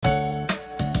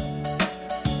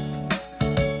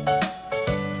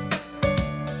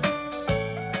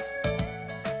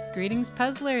Greetings,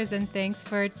 puzzlers, and thanks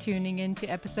for tuning in to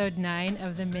episode 9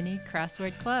 of the Mini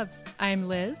Crossword Club. I'm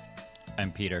Liz.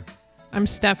 I'm Peter. I'm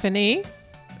Stephanie.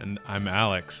 And I'm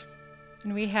Alex.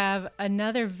 And we have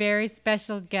another very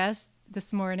special guest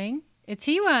this morning. It's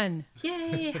Heewon.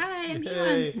 Yay! Hi, I'm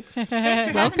Heewon. Thanks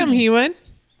for Welcome, having me. Heewon.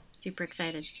 Super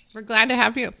excited. We're glad to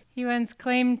have you. Heewon's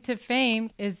claim to fame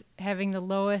is having the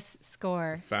lowest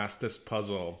score. Fastest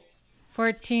puzzle.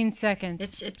 14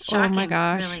 seconds. It's shocking. Oh my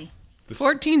gosh. Really.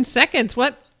 14 seconds.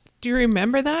 What? Do you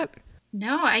remember that?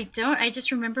 No, I don't. I just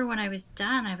remember when I was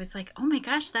done, I was like, oh my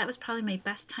gosh, that was probably my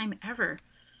best time ever.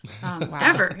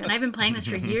 Ever. And I've been playing this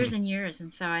for years and years.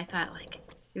 And so I thought, like,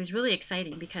 it was really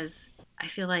exciting because I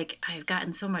feel like I've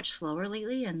gotten so much slower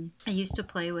lately. And I used to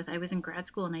play with, I was in grad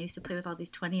school and I used to play with all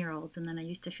these 20-year-olds. And then I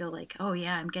used to feel like, oh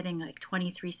yeah, I'm getting like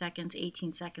 23 seconds,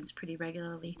 18 seconds pretty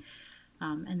regularly.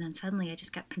 And then suddenly I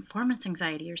just got performance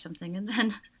anxiety or something. And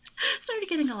then started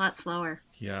getting a lot slower.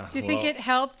 Yeah. Do you think it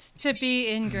helped to be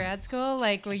in grad school?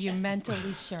 Like, were you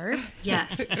mentally sharp?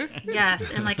 Yes.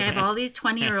 Yes. And like I have all these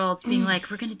 20-year-olds being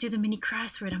like, we're going to do the mini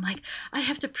crossword. I'm like, I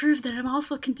have to prove that I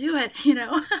also can do it, you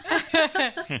know?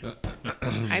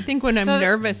 I think when I'm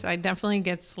nervous, I definitely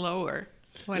get slower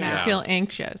when I feel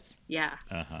anxious. Yeah.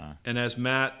 Uh-huh. And as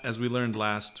we learned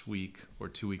last week or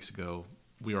 2 weeks ago,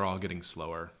 we are all getting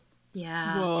slower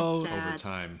Yeah. Whoa. It's sad. over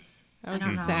time. That was I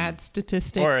don't a know. sad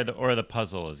statistic. Or the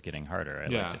puzzle is getting harder. I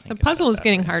Yeah. like to The think puzzle about is that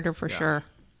getting way. harder for sure.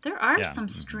 There are Yeah. some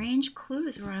strange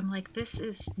clues where I'm like, this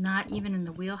is not even in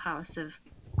the wheelhouse of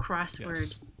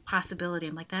crossword possibility.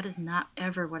 I'm like, that is not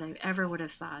ever what I ever would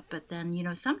have thought. But then, you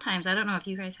know, sometimes, I don't know if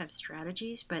you guys have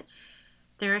strategies, but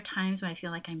there are times when I feel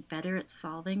like I'm better at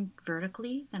solving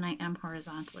vertically than I am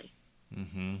horizontally.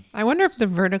 Mm-hmm. I wonder if the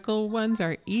vertical ones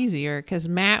are easier because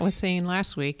Matt was saying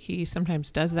last week he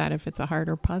sometimes does that if it's a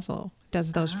harder puzzle.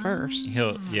 Does those first.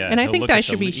 And I think that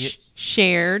should be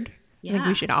shared. I think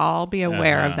we should all be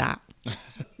aware of that.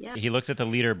 Yeah. He looks at the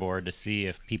leaderboard to see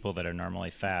if people that are normally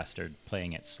fast are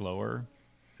playing it slower.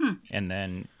 And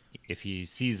then if he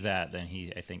sees that, then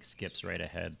he, I think, skips right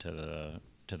ahead to the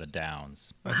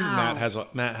downs. I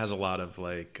think Matt has a lot of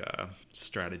like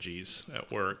strategies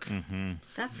at work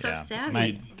That's so sad.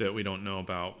 that we don't know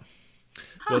about.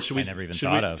 Well, should we I never even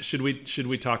thought of. Should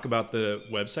we talk about the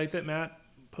website that Matt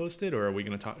posted, or are we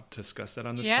going to discuss that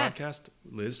on this podcast?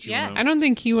 Liz, do you want to? I don't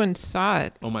think Heewon saw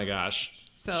it. Oh my gosh.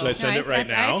 So Should I send it right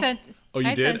now? Oh,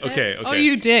 you did? Okay. Oh,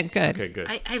 you did? Good. Okay, good.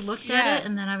 I looked at it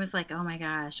and then I was like, oh my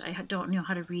gosh, I don't know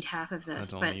how to read half of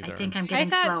this, but I think I'm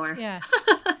getting slower. Yeah.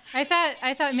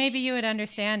 I thought maybe you would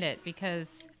understand it because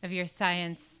of your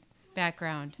science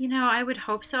background. You know, I would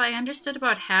hope so. I understood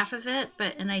about half of it,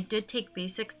 and I did take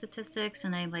basic statistics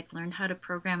and I like learned how to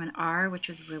program in R, which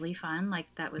was really fun. Like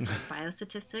that was like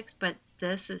biostatistics, but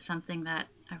this is something that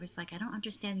I was like, I don't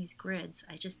understand these grids.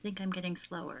 I just think I'm getting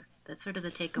slower. That's sort of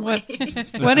the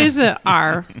takeaway. What is an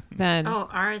R then? Oh,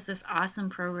 R is this awesome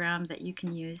program that you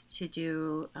can use to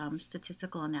do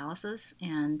statistical analysis,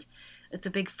 and it's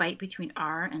a big fight between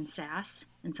R and SAS.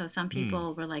 And so some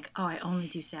people were like, oh, I only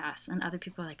do SAS. And other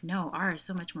people are like, no, R is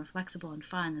so much more flexible and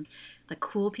fun. And the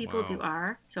cool people do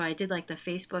R. So I did like the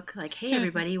Facebook, like, hey,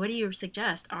 everybody, what do you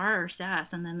suggest, R or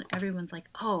SAS? And then everyone's like,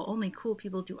 oh, only cool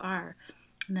people do R.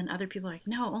 And then other people are like,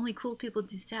 no, only cool people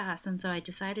do SAS. And so I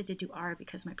decided to do R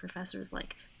because my professor is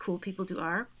like, cool people do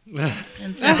R.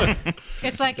 And so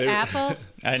It's like Apple.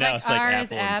 I know, it's like R Apple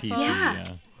is and Apple.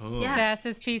 PC. Yeah. SAS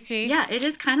is PC. Yeah, it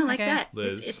is kind of like Okay. that.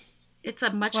 Liz. It's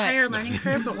a much higher learning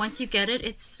curve, but once you get it,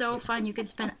 it's so fun. You can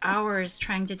spend hours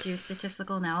trying to do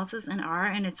statistical analysis in R,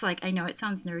 and it's like, I know it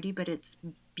sounds nerdy, but it's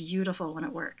beautiful when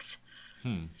it works.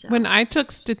 So. When I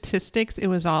took statistics, it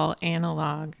was all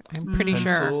analog. I'm pretty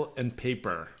sure. Pencil and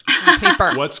paper.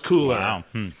 Paper. What's cooler? Wow.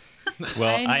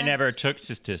 Well, I never took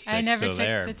statistics. I never so took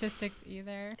there. statistics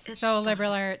either. It's so fun.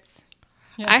 liberal arts.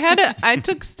 I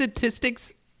took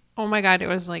statistics. Oh my God, it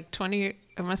was like 20, it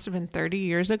must have been 30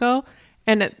 years ago.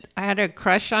 And I had a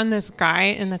crush on this guy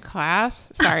in the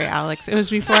class. Sorry, Alex. It was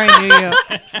before I knew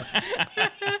you.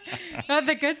 Oh,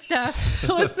 the good stuff.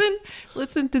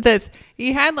 Listen to this.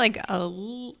 He had like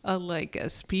a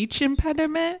speech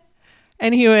impediment,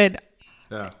 and he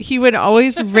would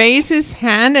always raise his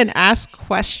hand and ask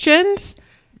questions,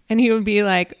 and he would be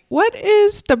like, "What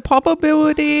is the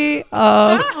probability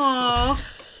of?" Oh,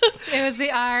 It was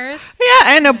the R's.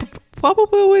 Yeah, and a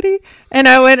probability, and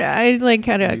I like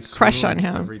had a crush on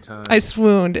him. Every time. I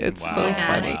swooned. It's Wow. so oh my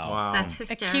gosh. funny. Wow. That's A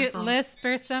hysterical. cute lisp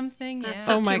or something. That's Yeah.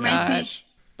 so Oh my Reminds me- gosh!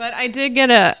 But I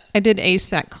did ace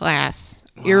that class,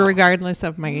 irregardless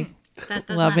of my That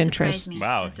does love not interest. surprise me.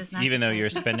 Wow. That does not Even though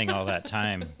you're surprise me. spending all that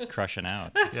time crushing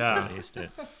out. Yeah. At least it.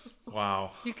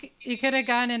 Wow. You could have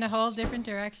gone in a whole different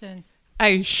direction.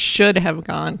 I should have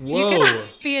gone. Whoa. You could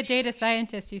be a data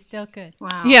scientist. You still could.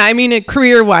 Wow. Yeah, I mean,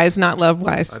 career-wise, not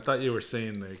love-wise. I thought you were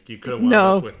saying like you could have wound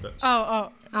No. up with the.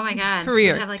 Oh. Oh my God.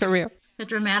 Career, We have like career. a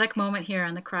dramatic moment here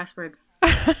on the crossword.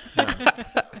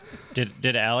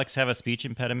 Did Alex have a speech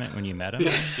impediment when you met him?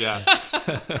 Yes. Yeah.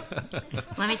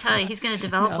 Let me tell you, he's going to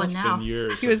develop one It's now. been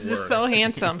years. He was of just work. so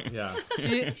handsome. Yeah.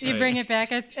 You bring it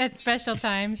back at special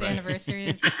times,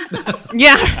 anniversaries,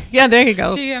 Yeah, there you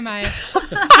go. TMI.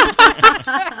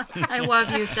 I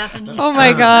love you, Stephanie. Oh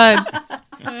my God.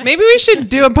 Maybe we should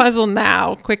do a puzzle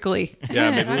now, quickly.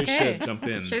 Yeah. Maybe we Okay. should jump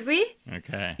in. Should we?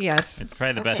 Okay. Yes. It's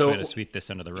probably the best So- way to sweep this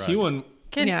under the rug. Heewon.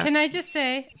 Can I just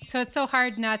say, so it's so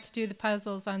hard not to do the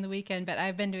puzzles on the weekend, but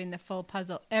I've been doing the full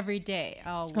puzzle every day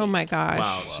all week. Oh my gosh.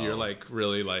 Wow. So you're like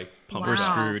really like pumped We're Wow.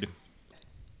 up. screwed.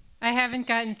 I haven't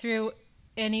gotten through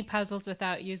any puzzles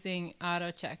without using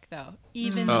auto check though,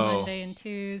 even the Oh. Monday and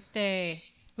Tuesday.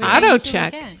 which I Auto usually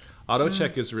check. can't. Auto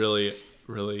check is really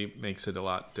makes it a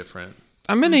lot different.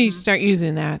 I'm going to start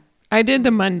using that. I did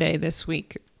the Monday this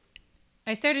week.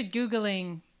 I started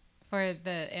Googling for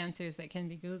the answers that can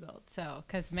be Googled. So,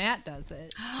 because Matt does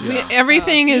it. Yeah.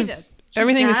 Everything he is does.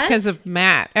 everything is does? because of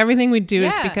Matt. Everything we do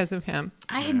is Yeah. because of him.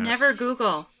 I never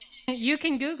Google. You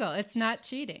can Google. It's not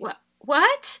cheating.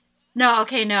 What? No,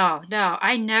 okay, no.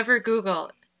 I never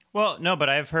Google Well, no, but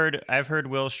I've heard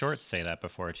Will Shorts say that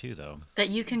before too, though. that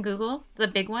you can Google the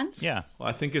big ones. Yeah. Well,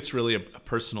 I think it's really a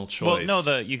personal Well, choice.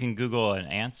 no, you can Google an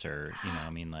answer. You know, I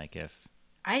mean, like if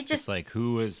I it's just like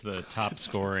who is the top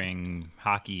scoring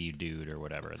hockey dude or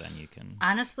whatever, then you can.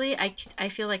 honestly, I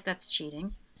feel like that's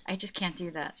cheating. I just can't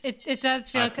do that. It does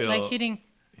feel, I feel- like cheating.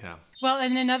 Yeah. Well,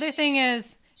 and another thing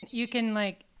is you can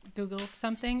like Google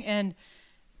something and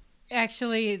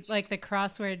actually like the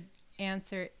crossword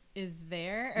answer is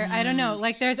there. Or I don't know.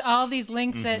 Like there's all these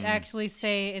links that actually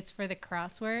say it's for the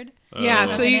crossword. Yeah,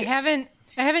 Oh. so And you,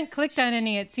 I haven't clicked on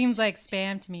any. It seems like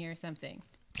spam to me or something.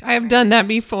 I have done that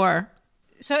before.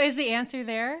 So is the answer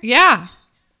there? Yeah.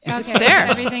 Okay. there.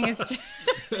 Everything is.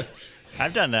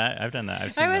 I've done that.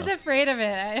 I've seen I was those. afraid of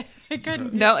it. I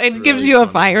couldn't. No, it really gives you a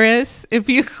funny. virus if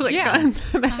you click Yeah. on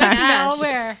that. Gosh.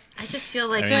 Malware. I just feel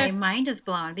like I my mean- mind is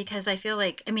blown because I feel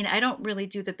like, I mean, I don't really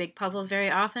do the big puzzles very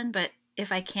often, but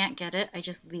if I can't get it, I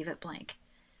just leave it blank.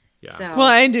 Yeah. So, Well,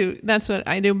 I do. That's what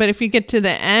I do. But if you get to the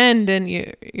end and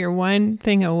you're one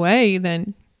thing away,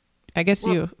 then I guess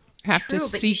Well, you have true, to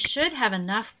but you seek. should have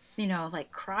enough,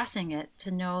 like crossing it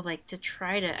to know, like to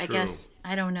try to, I True. guess,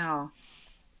 I don't know.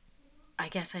 I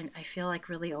guess I feel like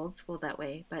really old school that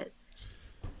way, but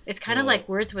it's kind of Well- like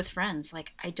words with friends.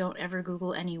 Like I don't ever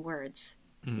Google any words.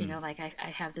 Like I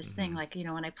have this thing, like,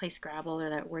 when I play Scrabble or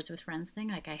that words with friends thing,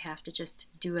 like I have to just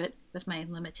do it with my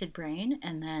limited brain.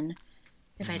 And then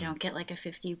if I don't get like a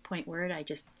 50-point word, I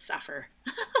just suffer.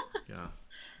 Yeah.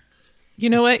 You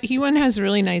know what? Heewon has a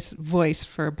really nice voice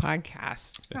for a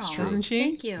podcast. That's Aw, true. Doesn't she?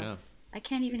 Thank you. Yeah. I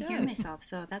can't even hear does. myself,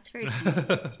 so that's very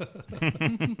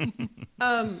kind.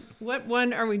 What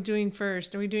one are we doing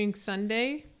first? Are we doing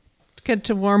Sunday? Get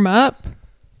to warm up.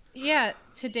 Yeah,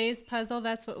 today's puzzle,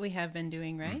 that's what we have been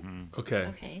doing, right? Okay.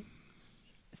 Okay.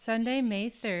 Sunday, May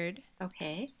 3rd,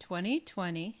 Okay.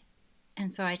 2020.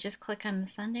 And so I just click on the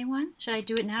Sunday one. Should I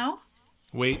do it now?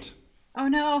 Wait. Oh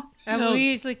no. No. We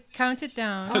usually count it Oh,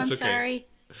 down. I'm That's okay. sorry.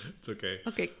 It's okay.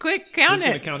 Okay, quick, count Who's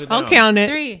gonna it. count it I'll down? count it.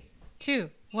 3, 2,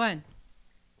 1.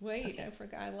 Wait, I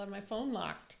forgot. I left my phone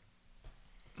locked.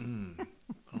 Oh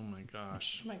my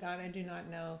gosh. Oh my God, I do not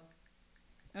know.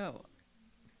 Oh,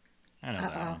 I know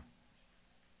that one.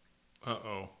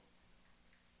 Uh-oh.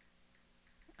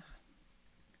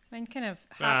 mine kind of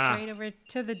hopped Ah. right over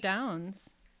to the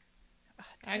downs.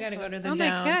 I gotta go to the Oh my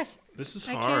downs. gosh, This is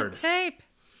I hard. can't type.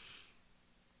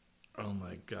 Oh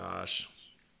my gosh.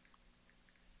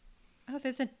 Oh,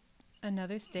 there's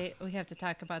another state. We have to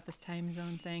talk about this time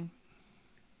zone thing.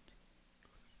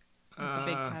 It's a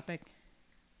big topic.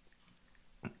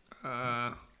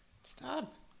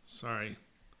 Stop. Sorry.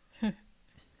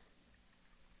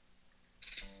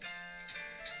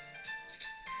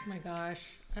 Oh my gosh.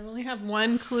 I only have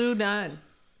one clue done.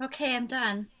 Okay, I'm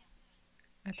done.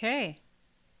 Okay.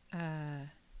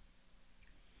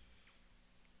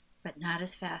 But not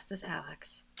as fast as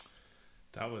Alex.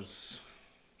 That was...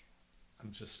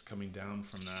 I'm just coming down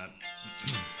from that.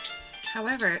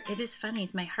 However, it is funny.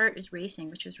 My heart is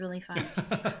racing, which was really fun.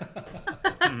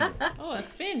 Oh, a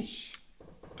finch.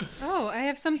 Oh, I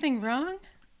have something wrong?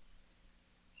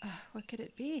 What could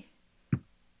it be?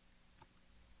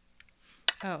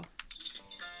 Oh,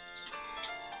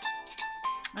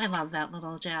 I love that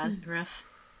little jazz riff.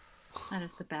 That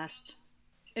is the best.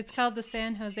 It's called the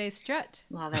San Jose Strut.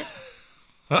 Love it.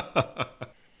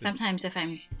 Sometimes if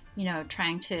I'm,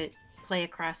 trying to play a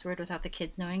crossword without the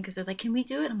kids knowing, because they're like, can we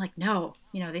do it? I'm like, no.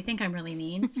 They think I'm really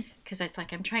mean because it's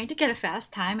like I'm trying to get a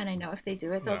fast time, and I know if they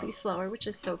do it, they'll be slower, which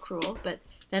is so cruel. But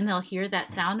then they'll hear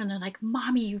that sound and they're like,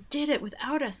 Mommy, you did it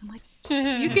without us. I'm like,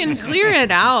 You can clear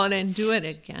it out and do it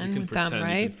again with them,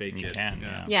 right? You can fake it.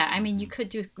 Yeah. yeah, I mean, you could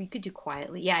do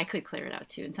quietly. Yeah, I could clear it out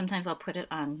too. And sometimes I'll put it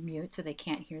on mute so they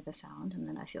can't hear the sound, and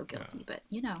then I feel guilty. But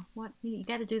you know what? You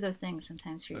got to do those things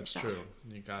sometimes for That's yourself. true.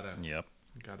 You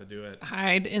gotta do it.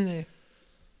 Hide in the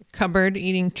cupboard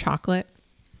eating chocolate.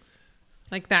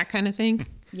 Like that kind of thing.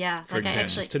 Yeah, For like example, I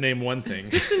actually, just to name one thing.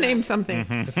 Just to name something.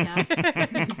 yeah.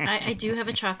 I do have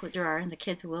a chocolate drawer, and the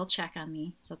kids will check on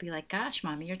me. They'll be like, "Gosh,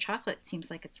 Mommy, your chocolate seems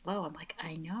like it's low." I'm like,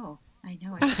 I know,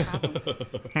 it's a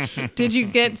problem. Did you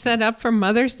get set up for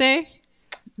Mother's Day?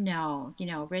 No,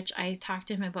 Rich, I talked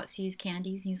to him about C's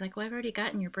candies, and he's like, well, I've already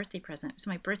gotten your birthday present. So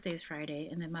my birthday is Friday,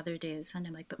 and then Mother's Day is Sunday.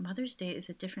 I'm like, but Mother's Day is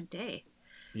a different day.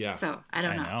 Yeah. So I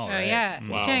don't know. Oh, right? yeah.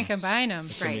 Wow. You can't combine them.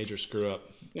 It's a Right. major screw up.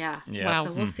 Yeah. Yeah. Wow.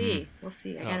 So we'll see. We'll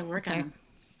see. I got to work on Okay. them.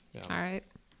 Yeah. All right.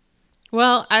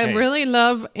 Well, I Hey. really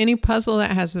love any puzzle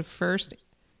that has the first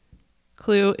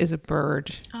clue is a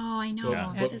bird. Oh, I know.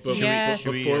 Yeah. That is But Yeah.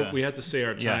 Should we, before we had to say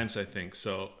our yeah. times, I think.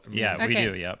 So I mean, Yeah, we Okay.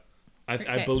 do. Yep. I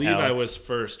Okay. believe I Alex. was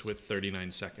first with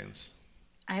 39 seconds.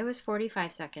 I was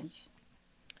 45 seconds.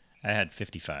 I had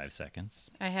 55 seconds.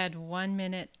 I had 1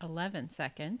 minute 11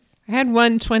 seconds. I had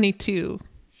 122.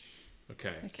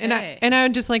 Okay. Okay. And I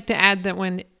would just like to add that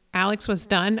when Alex was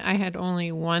done, I had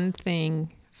only one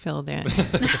thing filled in.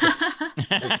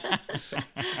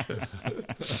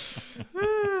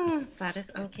 That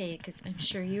is okay, because I'm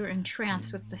sure you were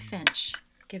entranced with the finch,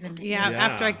 given that Yeah, you- Yeah.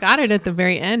 after I got it at the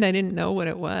very end, I didn't know what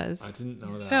it was. I didn't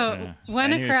know that. So Yeah.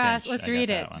 one I knew across. Finch. Let's I got read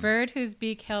that it. one. Bird whose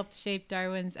beak helped shape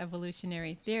Darwin's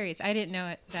evolutionary theories. I didn't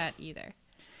know that either.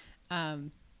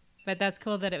 But that's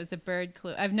cool that it was a bird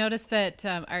clue. I've noticed that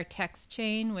our text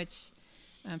chain, which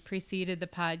preceded the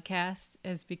podcast,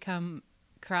 has become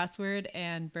crossword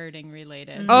and birding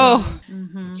related. Oh,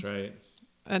 That's right.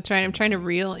 that's right. I'm trying to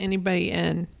reel anybody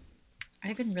in.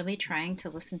 I've been really trying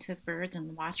to listen to the birds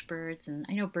and watch birds, and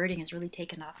I know birding has really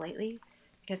taken off lately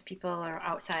because people are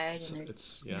outside and they're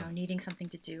It's needing something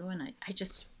to do. And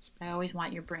I always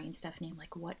want your brain, Stephanie. I'm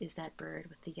like, what is that bird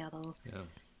with the yellow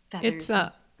feathers? It's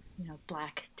and,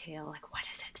 black tail. Like, what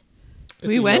is it? It's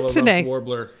We a went yellow-rumped today.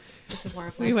 Warbler. It's a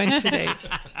warbler. We went today.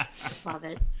 Love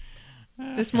it.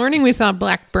 This morning we saw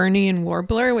black Bernie and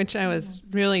warbler, which I was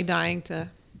really dying to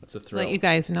That's a thrill. let you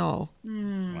guys know.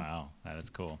 Wow, that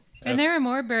is cool. And there are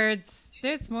more birds.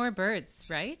 There's more birds,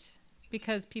 right?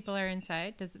 Because people are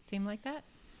inside. Does it seem like that?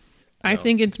 I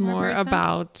think it's More more birds now?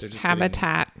 about They're just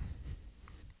habitat.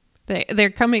 They're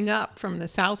coming up from the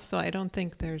south, so I don't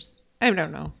think there's. I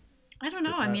don't know. I don't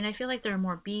know. I mean, I feel like there are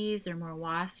more bees, there are more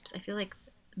wasps. I feel like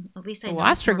at least I The know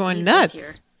wasps are more going bees nuts. this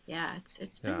year. Yeah,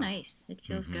 it's been Yeah. nice. It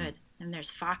feels good. And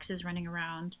there's foxes running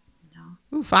around.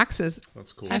 Ooh, foxes.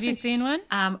 That's cool. Have you seen one?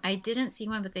 I didn't see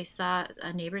one, but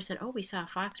a neighbor said, "Oh, we saw a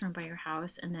fox run by your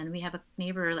house." And then we have a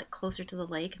neighbor like closer to the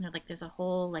lake, and they're like, "There's a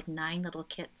whole like 9 little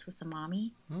kits with a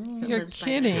mommy." that You're lives by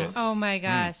their kidding. house. Oh my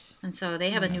gosh. And so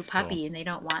they have a new That's cool. puppy, and they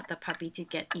don't want the puppy to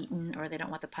get eaten, or they don't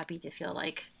want the puppy to feel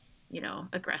like,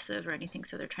 aggressive or anything.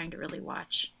 So they're trying to really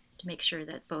watch to make sure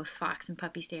that both fox and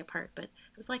puppy stay apart. But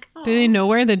it was like, oh, Do they know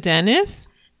where the den is?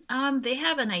 they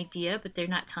have an idea, but they're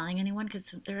not telling anyone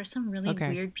because there are some really Okay.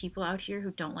 weird people out here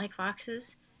who don't like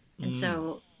foxes. And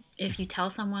so if you tell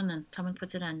someone, then someone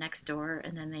puts it on next door,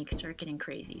 and then they start getting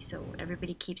crazy. So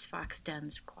everybody keeps fox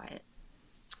dens quiet.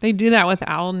 They do that with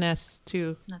owl nests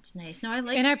too. That's nice. No, I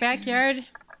like In our backyard,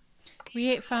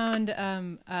 we found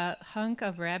a hunk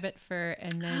of rabbit fur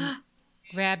and then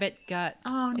rabbit guts.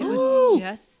 Oh, It no. was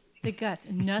just the guts,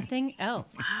 nothing else.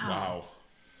 Wow.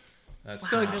 That's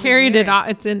So it really carried it weird. off.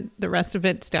 It's in the rest of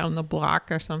it's down the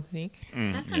block or something.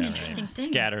 That's an interesting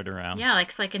thing. Scattered around. Yeah, like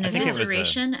it's like an I think it was a-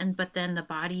 evisceration, but then the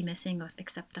body missing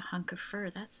except a hunk of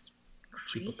fur. That's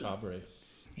crazy. Chupacabra.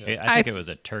 I think it was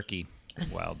a turkey,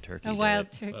 wild turkey. A did wild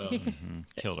it. turkey.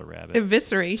 Killed a rabbit.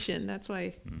 Evisceration. That's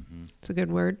why it's a good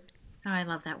word. Oh, I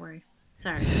love that word.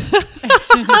 Sorry.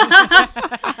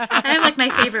 I have like my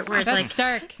favorite words, That's like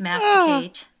dark.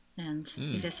 masticate and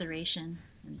evisceration.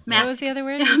 And What was the other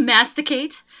word?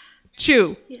 masticate,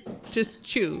 Chew. Just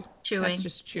chew. chewing. That's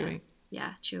just chewing.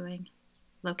 Yeah, chewing.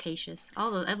 Loquacious.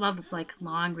 All those. I love like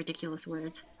long, ridiculous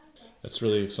words. That's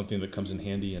really something that comes in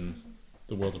handy in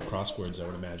the world of crosswords, I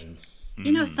would imagine.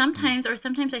 Sometimes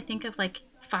I think of like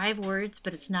 5 words,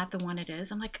 but it's not the one it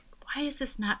is. I'm like, why is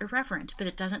this not irreverent? But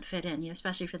it doesn't fit in,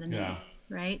 especially for the mini, Yeah.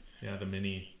 right? Yeah, the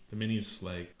mini. The mini's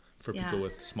like for people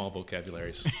with small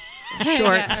vocabularies.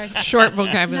 Short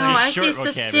vocabulary. No, I say Short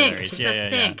succinct. vocabularies. Yeah.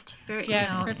 Succinct. Very,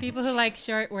 For people who like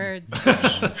short words. Short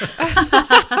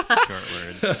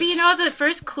words. But the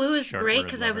first clue is Short great word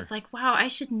because I lover. was like, wow, I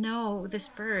should know this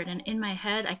bird. And in my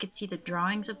head, I could see the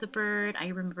drawings of the bird. I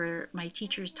remember my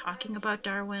teachers talking about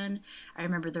Darwin. I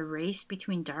remember the race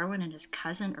between Darwin and his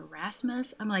cousin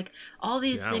Erasmus. I'm like, all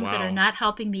these things that are not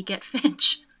helping me get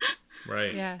Finch.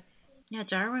 Right. Yeah. Yeah,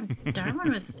 Darwin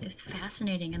is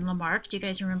fascinating. And Lamarck, do you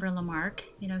guys remember Lamarck?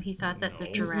 He thought that the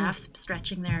giraffes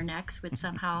stretching their necks would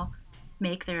somehow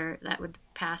that would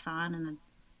pass on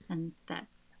and that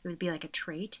it would be like a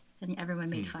trait. And everyone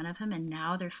made fun of him. And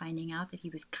now they're finding out that he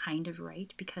was kind of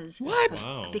right because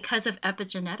because of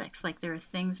epigenetics. Like there are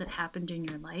things that happen in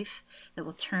your life that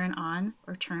will turn on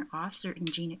or turn off certain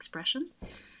gene expression.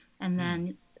 And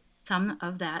then some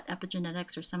of that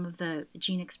epigenetics or some of the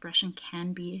gene expression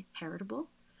can be heritable.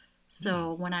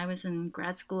 So when I was in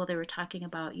grad school, they were talking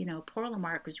about, poor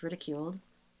Lamarck was ridiculed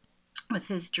with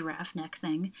his giraffe neck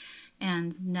thing.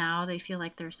 And now they feel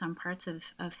like there are some parts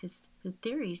of his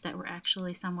theories that were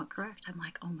actually somewhat correct. I'm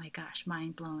like, oh my gosh,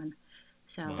 mind blown.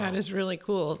 So That is really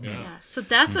cool. yeah. So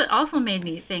that's what also made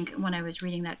me think when I was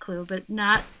reading that clue, but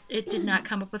it did not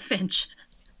come up with Finch.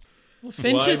 Well,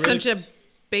 Finch Well, is such a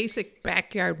basic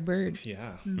backyard bird.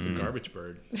 Yeah, it's a garbage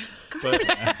bird. But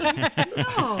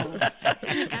Oh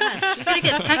my gosh, you're gonna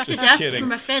get pecked to death kidding.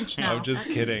 from a finch now. I'm just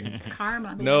That's kidding.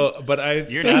 Karma. Man. No, but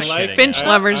You're I not like kidding. Finch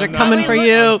lovers are I'm coming not- for I'm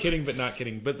you. kidding, but not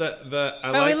kidding. But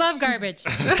But we love garbage.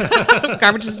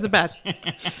 Garbage is the best.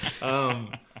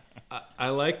 I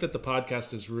like that the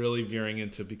podcast is really veering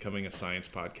into becoming a science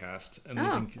podcast, and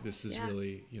I think this is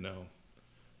really,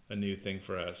 a new thing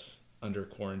for us. Under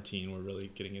quarantine, we're really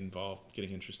getting involved,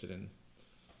 getting interested in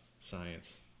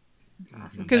science. That's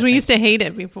awesome. Because we used to hate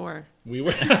it before. We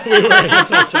were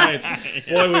anti-science.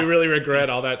 Boy, we really regret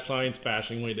all that science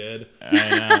bashing we did. I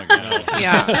know.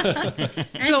 Yeah.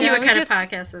 I see what we kind of just-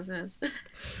 podcast this is.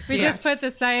 We Yeah. just put the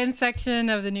science section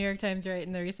of the New York Times right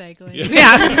in the recycling.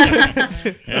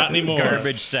 Yeah. Not anymore.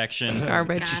 Garbage section.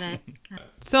 Garbage. Got it.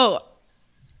 So,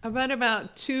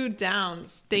 about 2 down,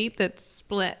 state that's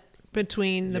split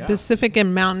between the Yeah. Pacific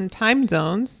and Mountain time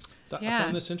zones. I Yeah.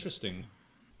 found this interesting.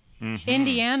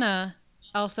 Indiana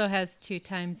also has 2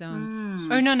 time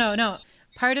zones. Or no.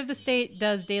 Part of the state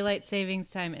does daylight savings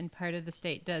time and part of the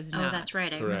state does not. Oh, that's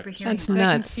right. I remember Correct. hearing That's that. Is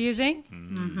that nuts. confusing?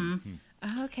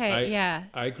 Mm-hmm. Okay, yeah.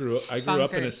 I grew up in a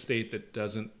Bonkers. state that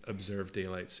doesn't observe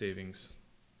daylight savings.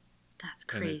 That's And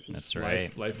crazy. That's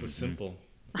right. Life was simple.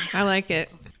 I like it.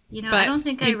 I But- don't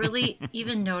think I really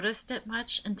even noticed it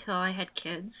much until I had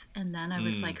kids, and then I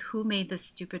was like, "Who made this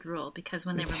stupid rule?" Because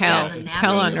when they It's were hell. the It's napping,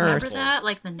 hell on remember earth. that?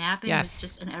 Like the napping Yes. was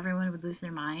just, and everyone would lose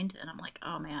their mind. And I'm like,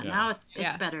 "Oh man, Yeah. now it's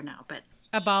Yeah. better now." But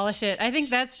Abolish it. I think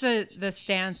that's the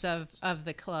stance of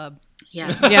the club.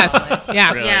 yeah, Yes.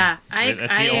 Yeah. Really? Yeah, That's the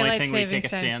only Daylight thing we take a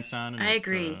savings time. stance on. And I it's,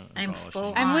 agree. I'm abolishing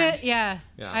full it. I'm on. with Yeah.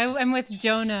 I'm with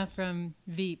Jonah from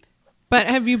Veep. But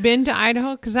have you been to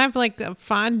Idaho? Because I have like a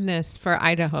fondness for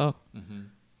Idaho.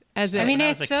 As I mean, When I I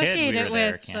was a kid, we associate were it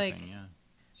there with camping, yeah.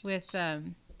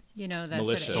 that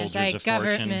Militia. sort of Soldiers of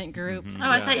anti-government Fortune. groups. Oh,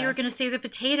 I thought you were going to say the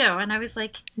potato, and I was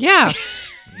like, yeah,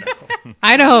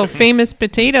 Idaho famous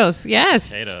potatoes. Yes.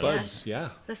 Potatoes. Buds, yeah.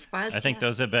 "The spuds." I think yeah.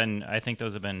 those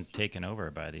have been taken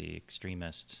over by the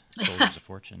extremist soldiers of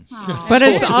fortune. Aw. But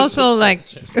it's also like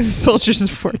soldiers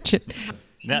of fortune.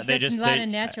 That, Just a lot of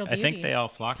natural I think beauty. they all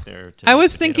flock there. To I make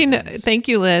was potato thinking, buns. thank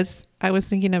you, Liz. I was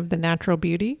thinking of the natural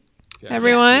beauty. Yeah,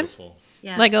 Everyone? it's beautiful.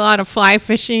 Yes. Like a lot of fly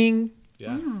fishing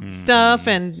Yeah. stuff.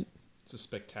 And It's a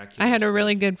spectacular. I had a state.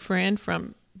 really good friend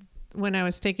from when I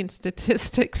was taking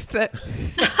statistics that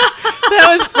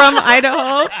that was from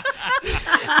Idaho.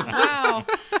 Wow.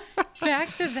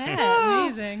 Back to that.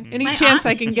 Amazing. Any My chance I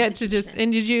aunt's can get music to just, teacher.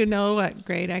 and did you know what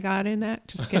grade I got in that?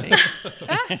 Just kidding.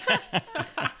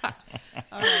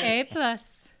 A plus.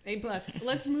 A plus.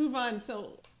 Let's move on.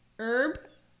 So, herb.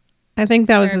 I think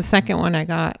that was the Herb. second one I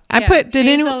got. I Yeah, put. Did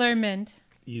basil or mint?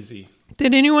 Easy.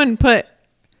 anyone put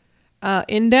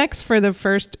index for the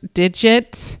first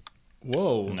digits?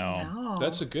 Whoa. No. No.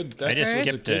 That's a good. I That's just a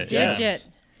skipped good it, yeah. guess. Digit.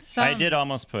 I Thumb. did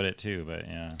almost put it too, but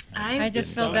yeah. I just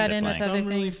didn't filled fill that the in with blank. other Thumb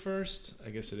really things. first? I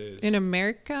guess it is. In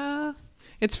America,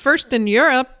 it's first in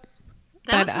Europe.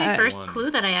 That was But my first One.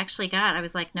 clue that I actually got. I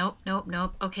was like, nope.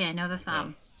 Okay, I know the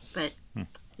thumb, but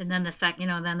and then the second,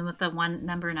 then with the one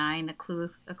number 9, the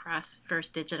clue across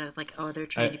first digit, I was like, oh, they're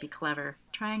trying to be clever.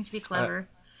 Trying to be clever.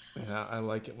 Yeah, I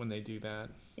like it when they do that.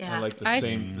 Yeah. I like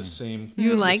the same.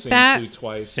 You like same that? clue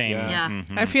twice. Same. Yeah.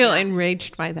 Mhm. I feel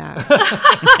enraged by that.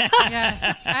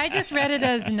 Yeah. I just read it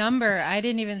as number. I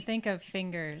didn't even think of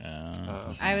fingers.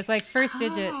 I was like first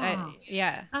digit.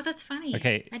 Yeah. Oh, that's funny.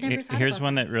 Okay, I never thought here's about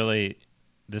one that really,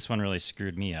 this one really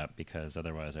screwed me up because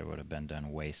otherwise I would have been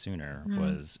done way sooner.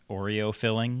 Was Oreo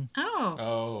filling, Oh.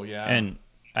 Oh yeah. and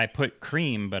I put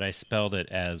cream, but I spelled it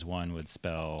as one would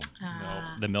spell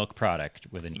the milk product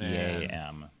with an Man.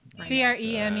 E-A-M.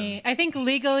 CREME. I think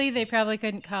legally they probably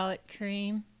couldn't call it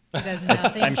cream. It has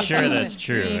nothing I'm to sure do that's with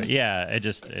true. cream. Yeah, it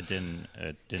didn't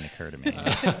occur to me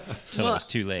until it was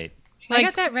too late. I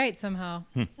got that right somehow.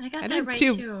 I got I that did right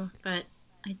too. too, but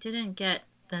I didn't get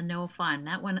the no fun.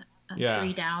 That one, Yeah.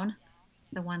 3 down.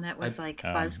 The one that was like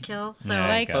buzzkill. So yeah, I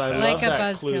Like, got but I that. like love a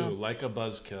that buzzkill. clue. Like a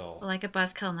buzzkill. like a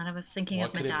buzzkill, and then I was thinking What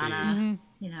of could it be? Madonna.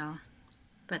 You know,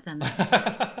 but then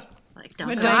like don't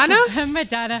Madonna?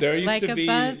 Madonna. There used like to a be-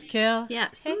 buzzkill. Yeah.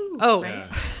 Oh, Right.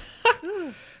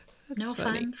 Yeah. No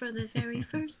funny. fun for the very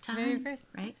first time. Very first.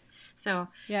 Right. So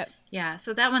Yep. yeah,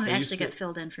 so that one They used actually to- got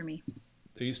filled in for me.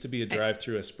 There used to be a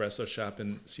drive-through espresso shop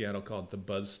in Seattle called the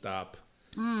Buzzstop.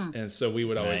 Mm. And so we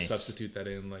would always Nice. substitute that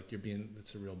in, like,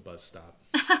 it's a real buzz stop.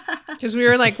 because we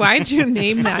were like, why'd you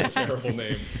name that? Terrible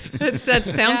name. That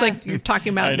sounds like you're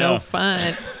talking I about know. no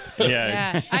fun.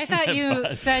 Yeah. I thought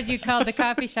you said you called the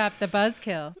coffee shop the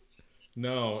buzzkill.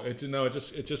 No, it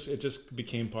just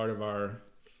became part of our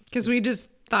Because we just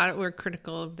thought we're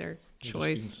critical of their just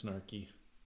choice. being snarky.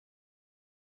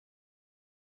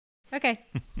 Okay.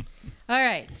 All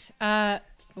right.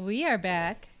 We are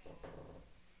back.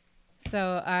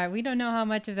 So we don't know how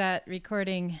much of that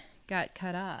recording got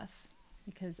cut off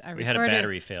because our We had a recorder-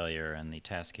 battery failure in the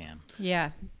Tascam.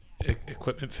 Yeah.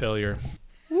 Equipment failure.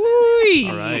 Woo!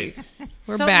 All right.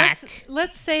 We're So back.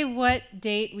 Let's say what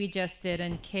date we just did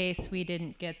in case we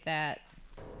didn't get that.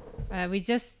 We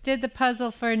just did the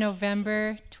puzzle for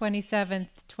November 27th,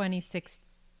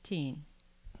 2016.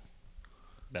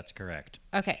 That's correct.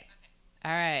 Okay.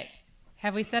 All right.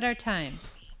 Have we set our times?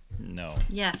 No.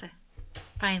 Yes, I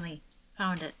finally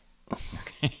found it.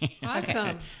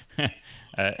 Awesome.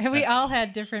 We all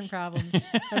had different problems.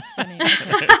 That's funny.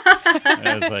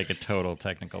 That was like a total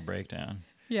technical breakdown.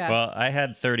 Yeah. Well, I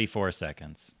had 34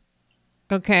 seconds.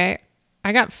 Okay.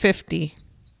 I got 50.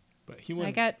 But he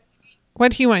went.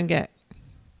 What do you want to get?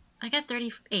 I got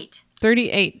 38.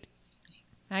 38.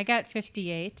 I got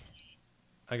 58.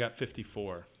 I got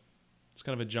 54. It's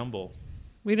kind of a jumble.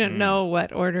 We didn't know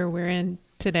what order we're in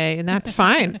today, and that's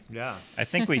fine. Yeah. I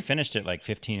think we finished it like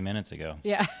 15 minutes ago.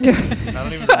 Yeah. I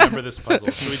don't even remember this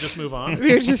puzzle. Should we just move on?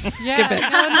 We're just skip it.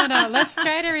 No. Let's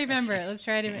try to remember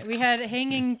it. We had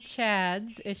hanging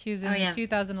chads issues in the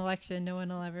 2000 election. No one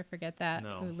will ever forget that.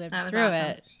 No. Who lived That was through awesome.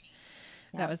 it.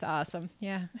 That was awesome.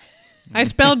 Yeah. I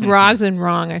spelled rosin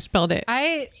wrong. I spelled it.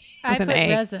 I With an put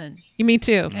A. resin. Me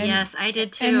too. Yes, I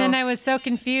did too. And then I was so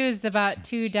confused about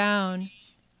 2 down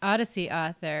Odyssey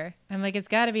author. I'm like, it's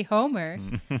got to be Homer.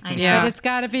 I know. Yeah. But it's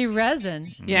got to be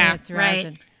resin. Yeah. And it's Right.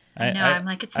 resin. I know. I'm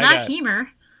like, it's I not got- Hemer.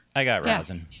 I got Yeah.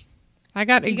 rosin. I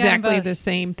got got 'em exactly both. the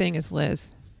same thing as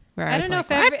Liz. Where I I was don't know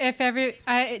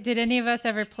like, did any of us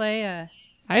ever play a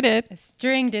I did.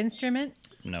 stringed instrument?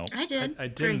 No. I did. I for a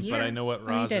didn't, year. but I know what you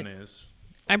rosin did. is.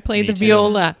 I played Me the too.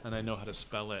 viola. And I know how to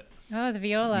spell it. Oh, the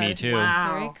viola. Me too.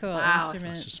 Wow. Very cool Wow.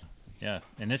 instrument. Just, Yeah.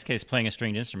 In this case, playing a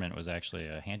stringed instrument was actually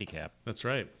a handicap. that's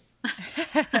right.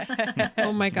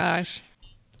 Oh my gosh.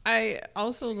 I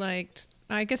also liked,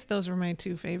 I guess those were my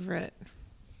 2 favorite I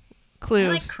clues.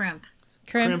 like crimp.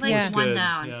 Crimp, Like yeah. one Good.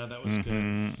 down. Yeah, that was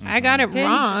Mm-hmm. good. I got it Pinch.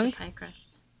 wrong. Just a pie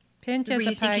crust. Pinch Were as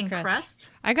you a pie thinking crust.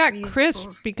 crust? I got Were you- crisp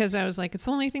oh. because I was like, it's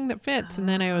the only thing that fits. And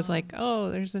then I was like, oh,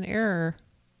 there's an error.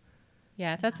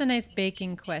 Yeah, that's a nice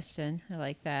baking question. I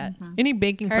like that. Any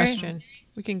baking Carne- question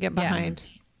we can get behind.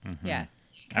 Yeah.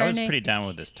 I was Carne- pretty down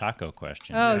with this taco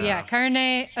question. Oh Yeah. yeah.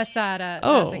 Carne asada.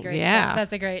 Oh, That's a great, yeah.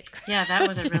 That's a great. Yeah, that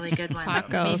was a really good one. That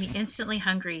made me Tacos. instantly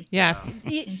hungry. Yes.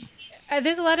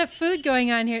 There's a lot of food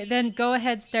going on here. Then go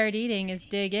ahead, start eating is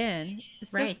dig in.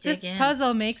 Right, This dig in.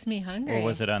 puzzle makes me hungry. Well,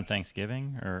 was it on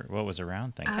Thanksgiving or what was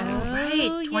around Thanksgiving? Oh, right.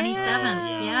 Oh, 27th.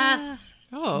 yeah. Yes.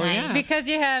 Oh, Nice. yeah. Because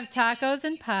you have tacos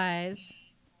and pies.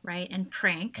 Right. And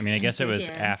pranks. I mean, I and guess it dig was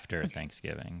in. after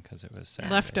Thanksgiving because it was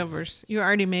Saturday. Leftovers. You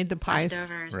already made the pies.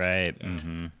 Leftovers. Right.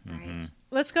 Mm-hmm. Right.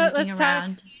 Let's go. Sneaking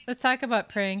around. Let's talk about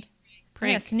prank.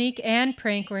 Prank. Yeah, sneak and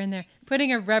prank were in there.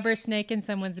 Putting a rubber snake in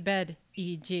someone's bed,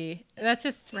 e.g. That's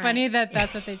just Right. funny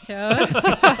that's what they chose.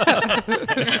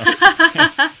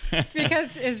 Because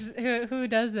who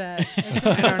does that? I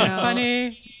don't know.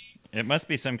 Funny. It must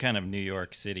be some kind of New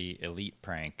York City elite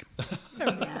prank.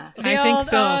 Yeah. The I think old,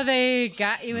 so. Oh, they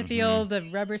got you with the old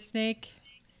rubber snake.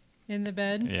 in the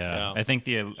bed. Yeah. I think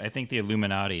the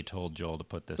Illuminati told Joel to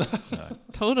put this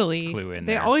Totally. clue in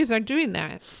They there. always are doing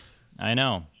that. I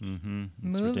know. Mm-hmm. It's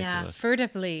Move ridiculous.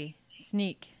 furtively,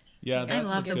 sneak. Yeah, that's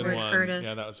love a the good word one. furtive.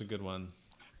 Yeah, that was a good one.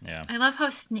 Yeah. I love how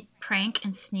prank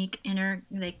and sneak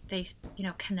they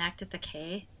connect at the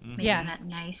K, making Yeah. that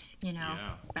nice,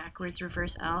 backwards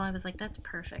reverse L. I was like, that's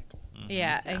perfect.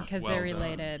 Yeah, So, and because well they're done.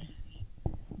 related.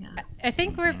 Yeah. I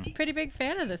think we're a pretty big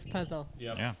fan of this puzzle.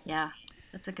 Yep. Yeah. Yeah,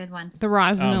 that's a good one. The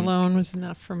rosin alone was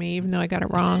enough for me, even though I got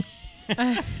it wrong.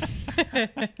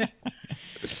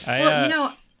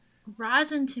 Well,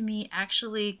 rosin to me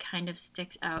actually kind of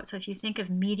sticks out. So if you think of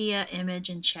media, image,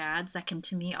 and chads, that can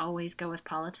to me always go with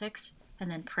politics. And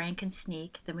then prank and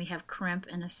sneak. Then we have crimp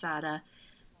and asada.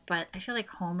 But I feel like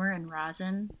Homer and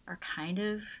rosin are kind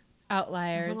of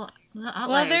Outliers. little Well,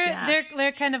 outliers.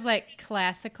 they're kind of like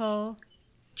classical.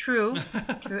 True.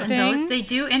 And Things. those they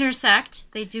do intersect.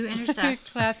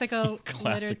 Classical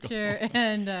literature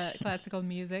and classical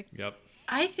music. Yep.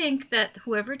 I think that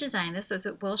whoever designed this, is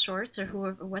it Will Shortz or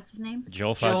whoever? What's his name?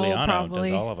 Joel Joel, Fagliano probably.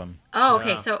 does all of them. Oh, okay.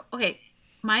 Yeah. So,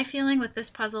 my feeling with this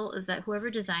puzzle is that whoever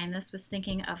designed this was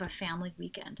thinking of a family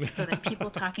weekend, so that people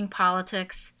talking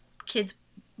politics, kids,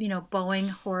 bowing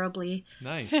horribly,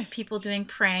 Nice. people doing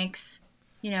pranks,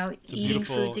 eating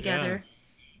beautiful- food together,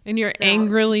 And you're So-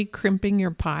 angrily crimping your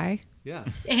pie. Yeah.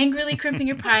 angrily crimping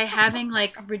your pie, having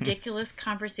like ridiculous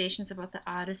conversations about the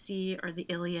Odyssey or the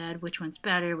Iliad, which one's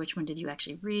better, which one did you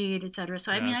actually read, etc.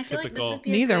 So I Yeah, mean, I feel like this typical. would be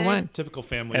Neither a good, one. Typical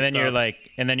family And then stuff.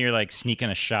 you're like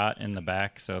sneaking a shot in the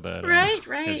back so that Right.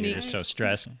 because you're just so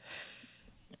stressed.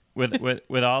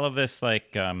 With all of this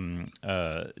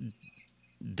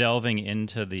delving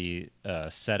into the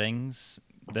settings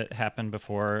that happened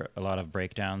before a lot of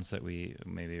breakdowns that we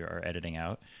maybe are editing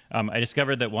out, I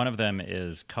discovered that one of them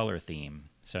is color theme.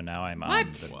 So now I'm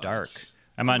on the What? dark.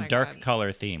 I'm on my dark God.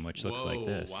 color theme, which looks like Whoa,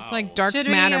 this. wow. It's like dark Should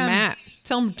we, matter Matt.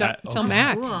 Tell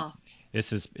Matt. Cool.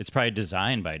 It's probably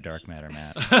designed by Dark Matter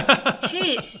Matt.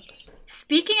 Hey,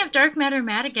 speaking of dark matter,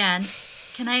 Matt again,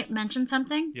 can I mention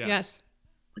something? Yeah. Yes.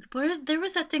 Where there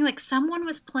was that thing like someone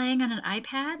was playing on an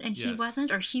iPad and he Yes.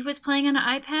 wasn't, or he was playing on an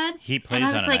iPad. He plays and I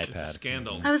on was an like, It's a iPad.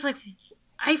 scandal. I was like,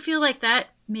 I feel like that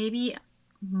maybe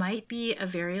might be a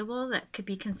variable that could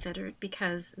be considered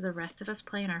because the rest of us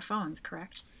play on our phones,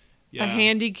 correct? Yeah. A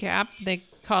handicap, they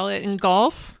call it in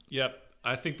golf. Yep.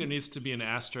 I think there needs to be an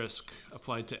asterisk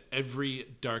applied to every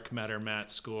dark matter Matt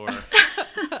score.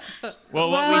 Well,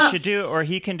 what we should do, or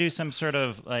he can do some sort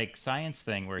of like science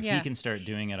thing where Yeah. he can start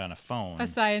doing it on a phone. A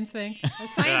science thing.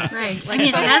 Science. Right. Like I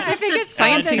mean, some- as I is think the it's called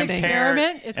Science an thing.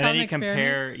 experiment. It's and then called he an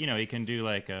experiment. compare, he can do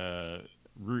like a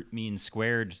root mean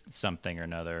squared something or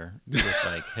another with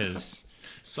like his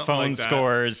Something phone like that.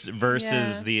 scores versus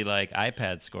Yeah. the like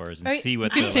iPad scores and Right. see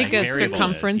what You the could take like, a variable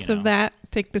circumference is, you know. of that.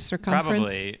 Take the circumference.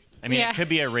 Probably. I mean, Yeah. it could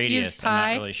be a radius. Use I'm not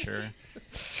pi. really sure.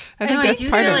 I think I that's do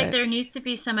part feel of like it. there needs to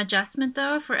be some adjustment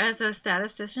though. For as a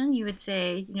statistician, you would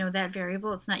say, that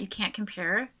variable, it's not, you can't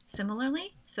compare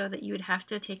similarly, so that you would have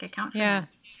to take account for Yeah. that.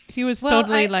 He was Well,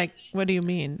 totally I- like, what do you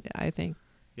mean? I think.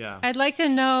 Yeah. I'd like to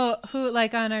know who,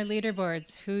 like on our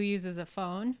leaderboards, who uses a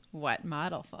phone, what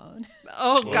model phone.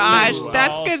 Oh, gosh. wow.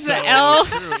 That's All because so the L.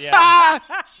 true, yeah.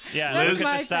 Yeah, That's look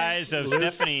my at the thing. size of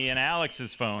Stephanie and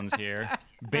Alex's phones here.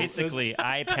 Basically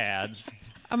iPads.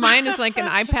 Mine is like an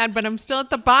iPad, but I'm still at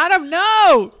the bottom.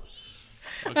 No.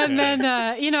 Okay. And then,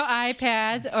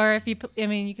 iPads, or if you,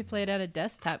 you could play it at a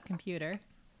desktop computer.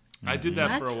 I did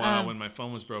that for a What? while when my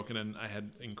phone was broken and I had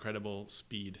incredible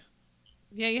speed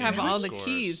Yeah, you have Really? all the Scores.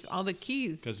 keys. All the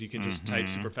keys. because you can just type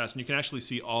super fast and you can actually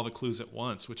see all the clues at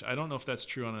once, which I don't know if that's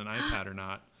true on an iPad or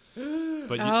not. But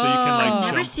so you can like Oh.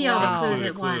 Never jump see all the from clues clue to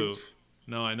at clue. once.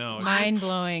 No, I know. Mind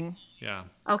blowing. Yeah.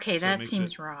 Okay, So it that makes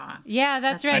seems it- wrong. Yeah,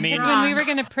 that's That's right. I mean- Because when we wrong. were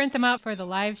going to print them out for the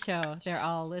live show, they're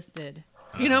all listed.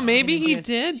 Maybe he Yes.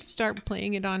 did start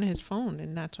playing it on his phone,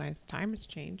 and that's why his time has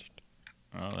changed.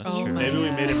 Oh, that's Oh true. my Maybe we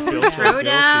God. made him feel so Throw guilty.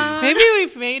 down. Maybe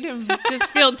we've made him just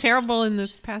feel terrible in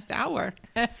this past hour.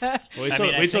 Wait I till,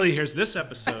 mean, I wait till think- he hears this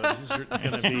episode. This is going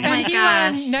to be. my And Heewon,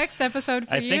 gosh. next episode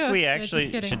for I you. think we No, actually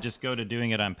just kidding. should just go to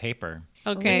doing it on paper.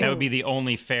 Okay. That would be the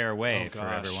only fair way Oh, for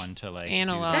gosh. everyone to like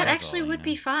Analog. do the That puzzle, actually would you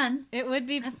be know? fun. It would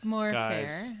be more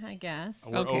Guys. fair, I guess.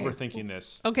 We're Okay. overthinking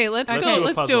this. Okay, let's Okay. go. Let's do a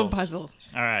Let's do a puzzle. puzzle.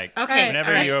 All right. Okay,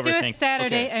 Whenever all you Let's do a overthink.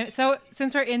 Saturday. Okay. So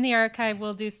since we're in the archive,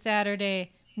 we'll do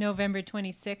Saturday, November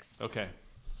 26th, Okay.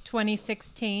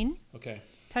 2016. Okay.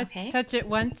 Okay. Touch it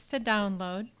once to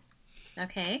download.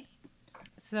 Okay.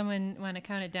 Someone want to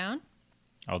count it down?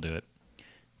 I'll do it.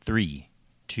 3,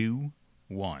 2,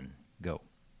 1, go.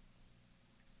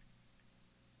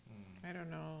 I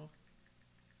don't know.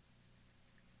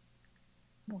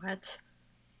 What?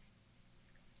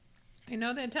 I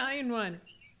know the Italian one.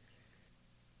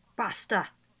 Pasta.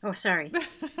 Oh, sorry.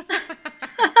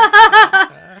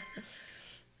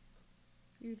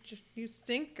 You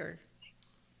stinker.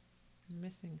 I'm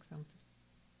missing something.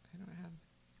 I don't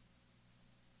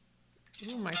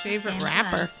have. Ooh, my favorite Damn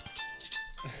rapper.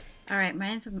 All right,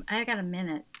 I got a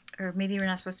minute. Or maybe we're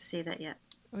not supposed to say that yet.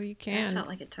 Oh, you I can. felt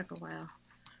like it took a while.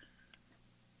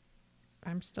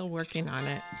 I'm still working on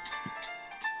it.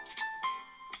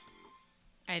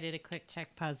 I did a quick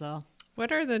check puzzle.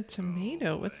 What are the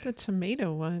tomato? What's the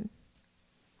tomato one?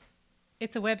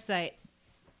 It's a website.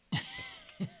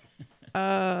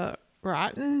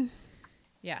 Rotten.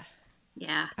 Yeah.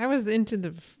 Yeah. I was into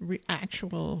the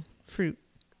actual fruit.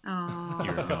 Oh.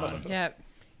 You're gone. Yep.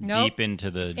 Nope. Deep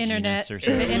into the Internet. genus or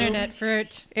something. The internet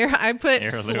fruit. I put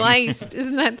Heirloom. sliced.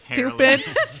 Isn't that stupid?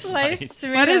 Sliced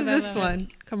three What of is them this of it. one?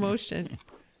 Commotion.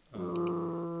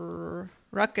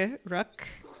 Ruck.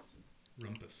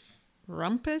 Rumpus.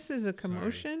 Rumpus is a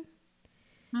commotion?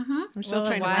 Mm-hmm. I'm still Well,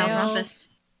 trying to a find while- Rumpus.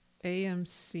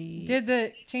 AMC. Did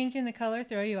the changing the color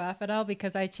throw you off at all?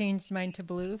 Because I changed mine to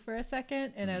blue for a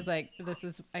second, and I was like,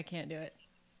 I can't do it.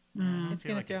 I It's feel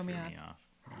going like to it throw me threw off.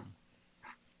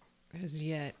 As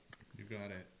yet. You got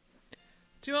it.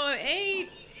 208.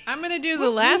 I'm going to do the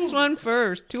last one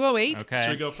first. 208. Okay.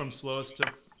 Should we go from slowest to?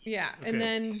 Yeah. Okay. And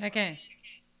then Okay.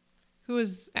 who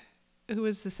was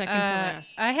the second to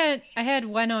last? I had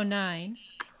 109.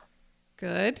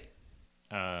 Good.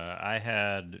 I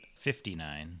had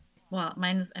 59. Well,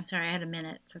 mine was, I'm sorry, I had a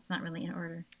minute, so it's not really in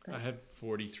order. I had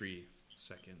 43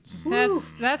 seconds.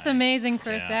 That's nice. amazing for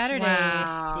a Yeah. Saturday.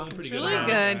 Wow. Feeling pretty Really about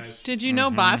it, good. guys. Did you know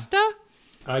Basta?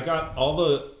 I got all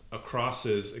the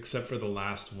acrosses except for the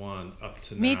last one up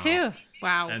to now. Me too.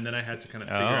 Wow. And then I had to kind of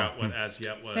figure Oh. out what as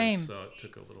yet was, Same. so it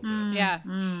took a little bit. Yeah.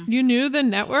 You knew the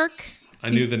network? I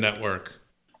knew the network.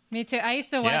 Me too. I used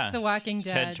to watch Yeah. The Walking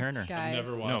Dead. Ted Turner. Guys. I've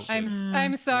never watched No. it.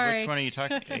 I'm sorry. Which one are you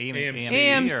talking? AMC.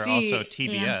 AMC or AMC. also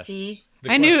TBS? AMC.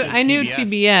 The I knew question-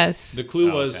 TBS. The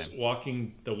clue Oh, was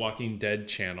okay. the Walking Dead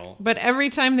channel. But every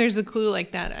time there's a clue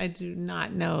like that, I do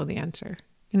not know the answer.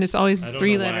 And it's always I don't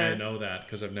three know why I letter. know that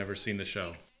because I've never seen the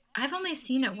show. I've only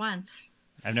seen it once.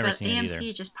 I've never but seen AMC it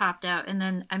either. just popped out, and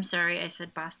then I'm sorry I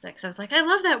said Basta because I was like, I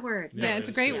love that word. Yeah, it's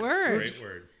a it's great good. word. It's a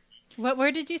great word. What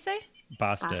word did you say?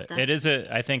 Basta. Basta. It is a.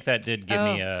 I think that did give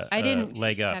me Oh, a, I didn't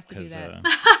leg up have to do because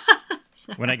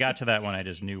that. when I got to that one, I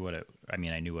just knew what it. I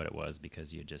mean, I knew what it was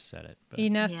because you just said it. But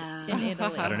Enough Yeah. in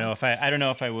Italy. I don't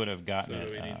know if I would have gotten So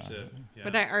it. we need to. Yeah.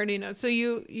 But I already know. So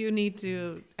you need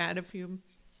to add a few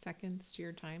seconds to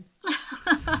your time.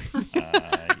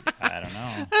 I don't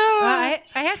know. Well,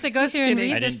 I have to go through and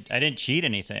kidding. read I this. didn't cheat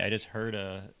anything. I just heard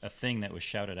a thing that was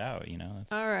shouted out. You know. It's-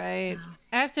 All right.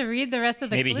 I have to read the rest of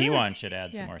the maybe clues. Heewon should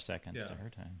add Yeah. some more seconds Yeah. to her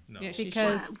time. No, Yeah, she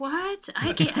Because What? I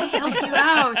helped you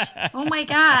out. Oh my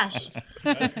gosh.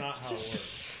 that's not how it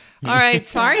works. All right.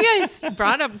 Sorry, I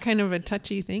brought up kind of a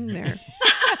touchy thing there.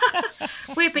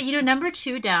 Wait, but number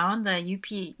 2 down, the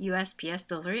USPS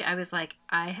delivery, I was like,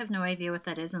 I have no idea what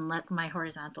that is, and let my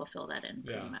horizontal fill that in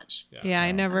pretty Yeah. much. Yeah,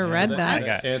 I never So read that.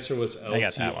 got- answer was I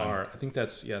got that one. LTR. I think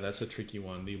that's a tricky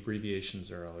one. The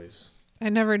abbreviations are always. I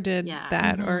never did Yeah.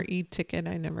 that or e-ticket.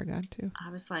 I never got to.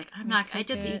 I was like, I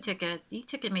did the e-ticket. The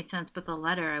e-ticket made sense, but the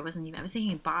letter, I was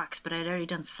thinking box, but I'd already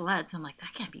done sled, so I'm like,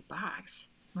 that can't be box.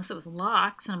 Unless it was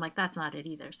locks, and I'm like, that's not it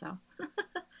either, so.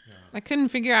 I couldn't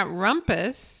figure out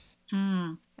rumpus.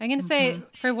 I'm going to say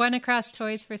for one across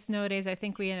toys for snow days, I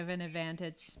think we have an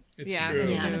advantage. It's Yeah. true.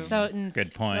 Yeah. Minnesotans,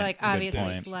 Good point. like Good obviously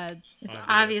point. sleds. It's Obvious.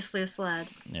 obviously a sled.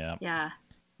 Yeah. Yeah.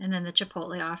 And then the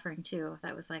Chipotle offering, too.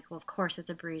 That was like, well, of course it's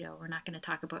a burrito. We're not going to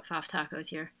talk about soft tacos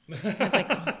here.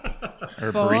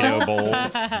 Or Bowl. burrito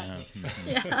bowls. Yeah.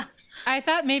 Yeah. I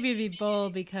thought maybe it'd be bowl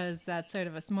because that's sort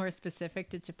of a more specific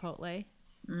to Chipotle.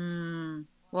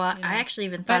 Well, Yeah. I actually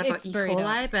even But thought about it's E. burrito.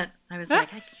 coli, but I was like,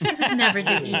 I could never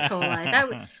do E.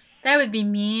 coli. That would be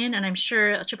mean, and I'm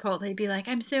sure Chipotle would be like,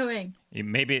 I'm suing.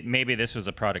 Maybe this was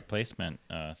a product placement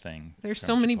thing. There's from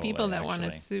so many Chipotle, people that want to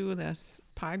actually. sue this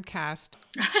podcast.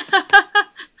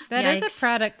 That is Yikes. a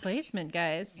product placement,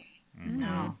 guys.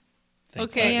 No. Think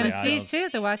Okay. about the AMC aisles. too,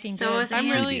 The Walking So Dead. is I'm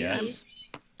really- AMC.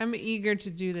 I'm eager to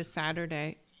do this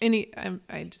Saturday.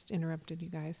 I just interrupted you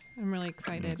guys. I'm really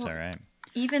excited. It's all right.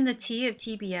 Even the T of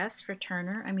TBS for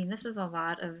Turner. I mean, this is a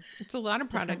lot of It's a lot of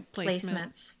product different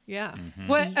placement. placements. Yeah.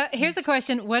 What? Here's a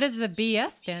question. What does the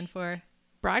BS stand for?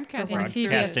 Broadcasting. In TV.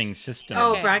 Broadcasting system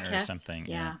Oh, Okay. broadcast. or something.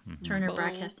 Yeah. Mhm. Turner Bull-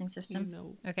 Broadcasting You System.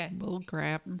 know, Okay. bull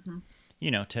crap. You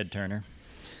know, Ted Turner.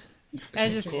 I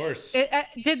just, Of course.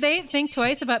 did they think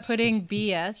twice about putting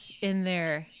BS in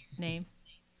their name?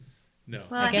 No.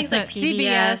 Well, I, guess think like not. CBS.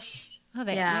 PBS.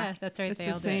 Oh, Yeah. that's right. It's They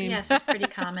the all same. do. Yes, it's pretty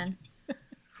common.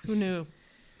 Who knew?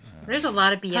 There's a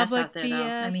lot of BS Public out there, though.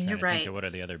 I BS. mean, you're Think right. of what are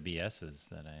the other BSs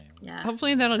that I... Yeah.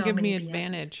 Hopefully that'll So give me many BSs.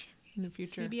 advantage in the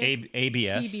future. CBS?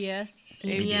 ABS? PBS.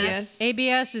 CBS.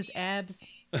 ABS is abs.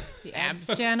 The abs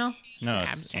channel. No,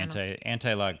 Abs it's channel.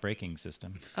 anti-lock braking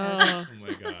system. Oh. Oh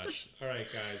my gosh. All right,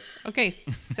 guys. Okay,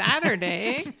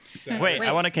 Saturday. Wait,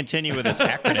 I want to continue with this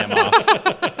acronym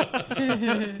off.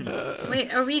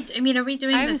 Wait, are we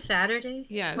doing I'm- this Saturday?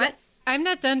 Yes. What? I'm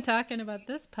not done talking about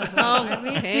this puzzle. Oh, Are we?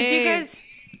 okay.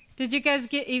 Did you guys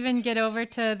get over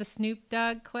to the Snoop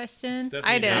Dogg question?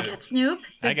 I did. I got Snoop.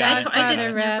 I got it. I did Godfather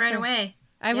Snoop right rapper. away.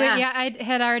 I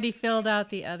had already filled out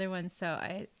the other one, so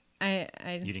I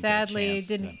didn't get a sadly chance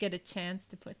didn't to- get a chance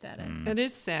to put that in. It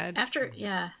is sad. I got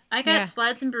Yeah.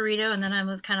 slides and burrito, and then I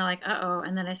was kind of like, uh-oh,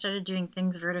 and then I started doing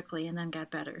things vertically, and then got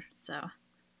better. So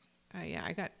Yeah,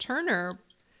 I got Turner.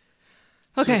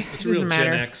 Okay, It's a real doesn't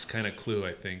matter. Gen X kind of clue,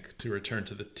 I think, to return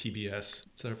to the TBS.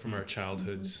 So from our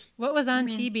childhoods. What was on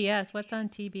TBS? What's on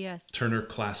TBS? Turner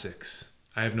Classics.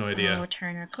 I have no idea. oh,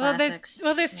 Turner Well, Classics.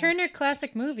 there's Turner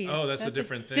Classic Movies. Oh, that's a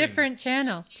different thing. Different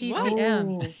channel.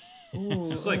 TCM.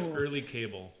 This is like early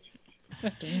cable.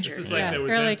 This Dangerous. is like Yeah, there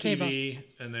was early MTV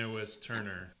and there was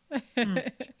Turner.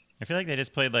 I feel like they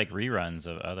just played like reruns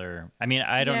of other. I mean,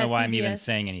 I don't Yeah, know why I'm even TBS.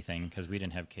 saying anything because we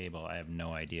didn't have cable. I have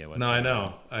no idea what's. No, I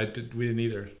know. We didn't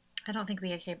either. I don't think we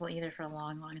had cable either for a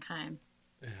long, long time.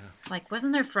 Yeah. Like,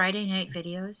 wasn't there Friday night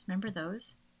videos? Remember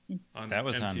those? On That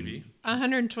was on- MTV.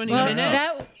 120 Well,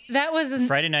 minutes. that was in,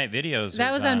 Friday night videos.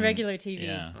 that was on regular TV.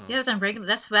 Yeah. Yeah, it was on regular.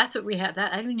 That's what we had.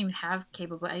 That I didn't even have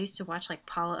cable, but I used to watch like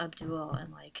Paula Abdul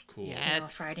and like Cool.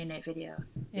 Yes. Friday night video.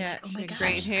 Yeah. Oh my gosh,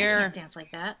 great I hair. can't dance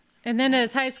like that. And then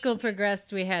as high school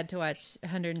progressed, we had to watch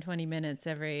 120 minutes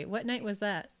every. What night was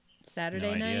that? Saturday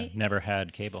No idea. night. Never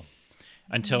had cable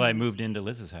until I moved into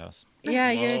Liz's house.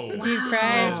 Yeah, you're Whoa. a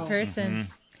deprived Wow. person.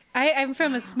 I'm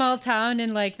from a small town,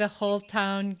 and like the whole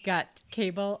town got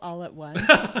cable all at once.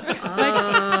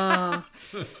 Oh,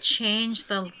 change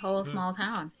the whole small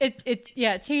town.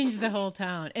 it changed the whole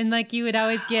town, and like you would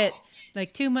always get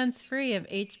like 2 months free of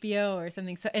HBO or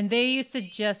something. So, and they used to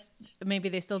just, maybe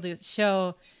they still do,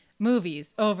 show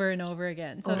movies over and over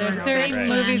again. So Over there's and certain over.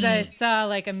 movies I Annie. saw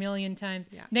like a million times.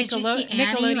 Yeah. Did you see Annie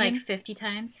Nickelodeon, like 50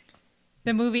 times?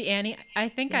 the movie Annie. I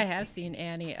think I have seen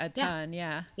Annie a ton.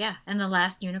 Yeah. Yeah, and The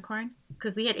Last Unicorn.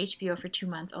 Because we had HBO for 2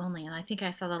 months only, and I think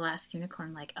I saw The Last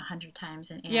Unicorn like 100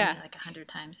 times and Annie Yeah. like 100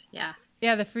 times. Yeah.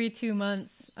 Yeah, the free 2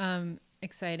 months.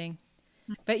 Exciting.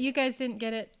 But you guys didn't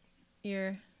get it.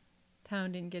 Your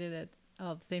town didn't get it at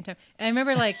all at the same time. I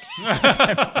remember like I'm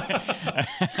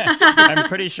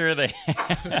pretty sure they.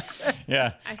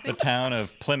 Yeah, the town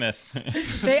of Plymouth.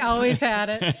 they always had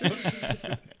it.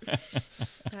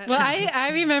 Well, I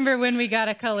remember when we got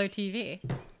a color TV.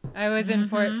 I was in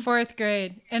fourth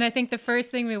grade, and I think the first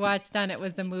thing we watched on it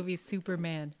was the movie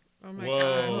Superman. Oh my Whoa.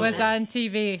 god. Was on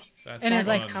TV. That's And it was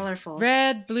That like was colorful.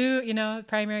 Red, blue,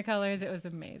 primary colors. It was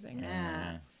amazing.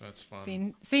 Yeah. That's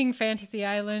fun. Seeing Fantasy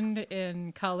Island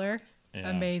in color, Yeah.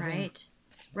 amazing. Right.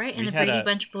 Right, We and the had Brady a-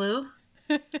 Bunch blue.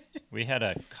 We had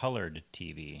a colored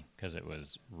TV because it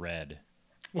was red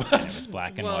What? and it was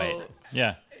black and Whoa. white.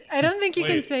 Yeah. I don't think you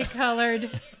can Wait. say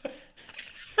colored.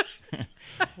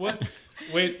 What?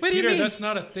 Wait, What do you Peter, mean? that's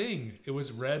not a thing. It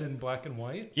was red and black and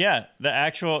white? Yeah, the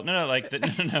actual no, like the, no.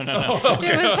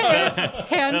 It was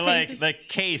hand The like painted. the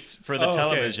case for the Oh, okay.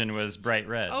 television was bright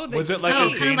red. Oh, the Was it like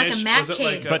Oh, a kind of like a Danish? Mac was it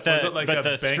like case. a, but was it like a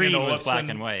the Bang screen & was black Olufsen?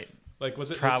 and white. Like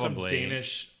was it Probably. like some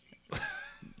Danish?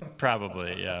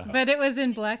 Probably, yeah. But it was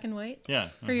in black and white Yeah.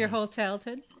 for your whole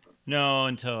childhood. No,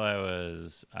 until I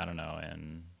was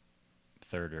in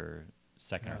third or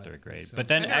second or third grade. But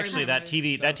then I don't actually that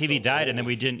remember. TV so died, and then old.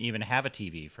 we didn't even have a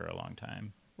TV for a long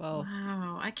time. Whoa.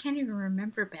 Wow, I can't even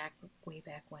remember way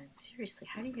back when. Seriously,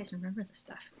 how do you guys remember this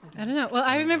stuff? I don't know. Well,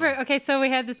 I remember. Okay, so we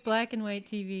had this black and white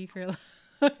TV for a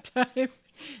long time.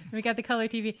 We got the color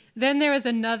TV. Then there was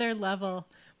another level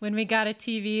when we got a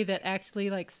TV that actually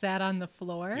like sat on the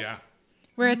floor, Yeah.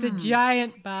 where it's a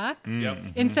giant box. Yep.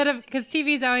 Instead of, because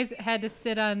TVs always had to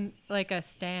sit on like a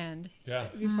stand Yeah.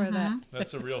 before that.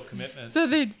 That's a real commitment. So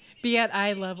they'd be at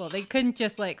eye level. They couldn't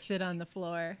just like sit on the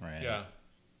floor. Right. Yeah.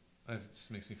 That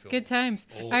just makes me feel Good times.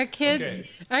 old. Our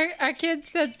kids, Okay. our kids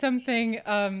said something.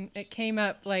 It came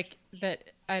up like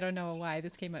that. I don't know why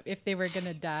this came up. If they were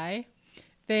gonna die,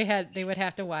 they would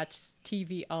have to watch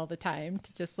TV all the time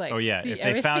to just like. Oh yeah, see if they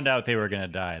everything. found out they were gonna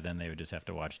die, then they would just have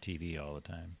to watch TV all the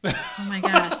time. Oh my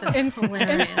gosh, that's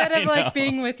hilarious. Instead of like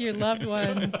being with your loved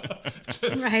ones.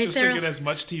 Right Just there. to get as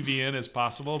much TV in as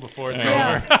possible before it's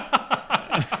Yeah. over.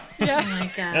 Oh Yeah. my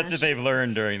gosh. That's what they've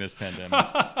learned during this pandemic.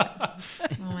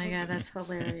 Oh my god, that's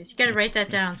hilarious. You got to write that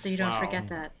down so you don't Wow. forget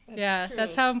that.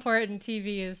 That's how important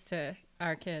TV is to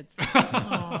our kids.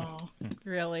 Oh.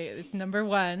 Really, it's number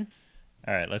one.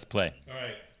 All right, let's play. All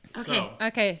right. Okay. So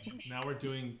Okay, now we're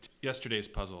doing yesterday's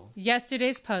puzzle.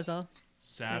 yesterday's puzzle.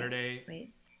 Saturday,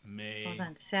 Wait, May. hold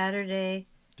on. Saturday.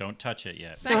 Don't touch it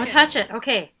yet. Second. Don't touch it.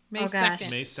 Okay. May oh gosh.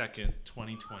 2nd. May 2nd,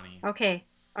 2020. Okay.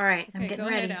 All right. I'm Okay, getting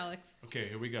go ready. ahead, Alex. Okay,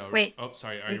 here we go. Wait. Oh,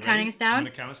 sorry. Are you you counting ready? us down? I'm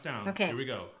going to count us down. Okay. Here we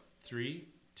go. 3,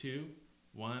 2,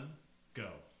 1, go.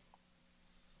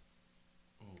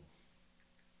 Oh.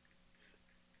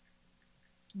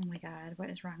 Oh my God. What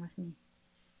is wrong with me?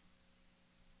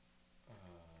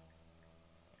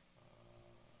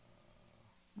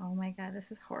 Oh my God.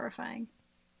 This is horrifying.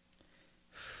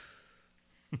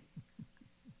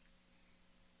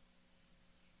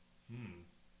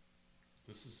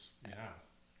 This is,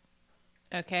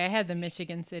 yeah. Okay, I had the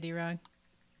Michigan City wrong.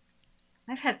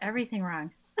 I've had everything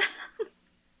wrong.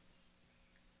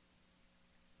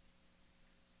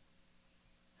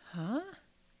 Huh?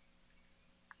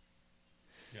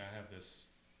 Yeah, I have this.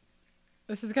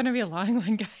 This is gonna be a long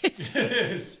one, guys. It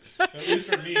is. At least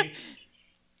for me.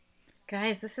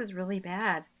 Guys, this is really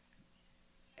bad.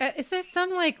 Is there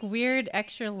some like weird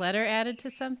extra letter added to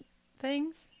some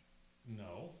things?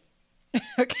 No.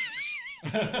 Okay.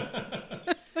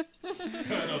 I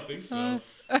don't think so.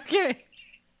 Okay.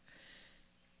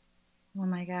 Oh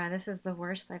my God. This is the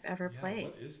worst I've ever played.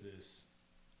 What is this?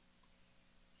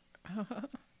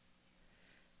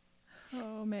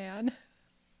 Oh man.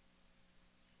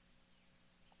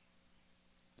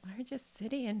 Largest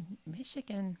city in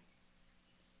Michigan.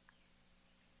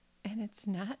 And it's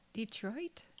not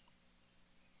Detroit?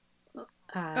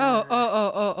 Never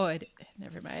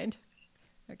mind.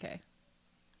 Okay.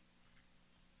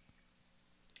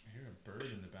 I hear a bird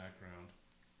in the background.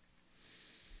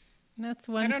 That's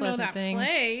one I don't know pleasant that thing.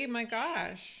 play. My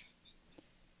gosh.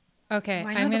 Okay, Oh,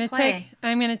 I know I'm the gonna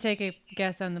play. take a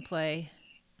guess on the play.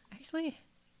 Actually,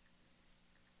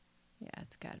 yeah,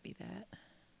 it's got to be that.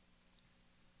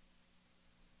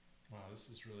 Wow, this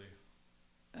is really.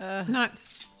 It's not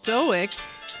stoic.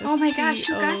 Oh my gosh,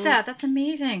 you got S-T-O. that. That's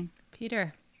amazing.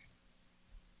 Peter.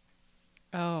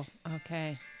 Oh,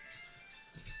 okay.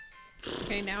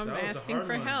 Okay, now I'm That was a asking hard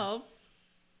for one. help.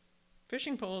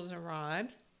 Fishing pole is a rod.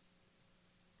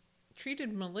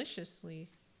 Treated maliciously.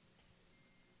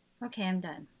 Okay, I'm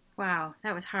done. Wow,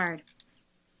 that was hard.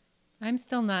 I'm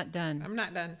still not done. I'm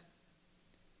not done.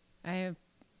 I am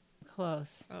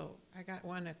close. Oh, I got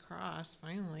one across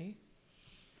finally.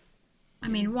 I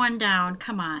mean, one down.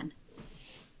 Come on.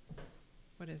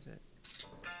 What is it?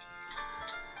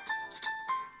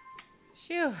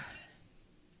 Phew.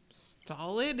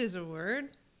 Stolid is a word.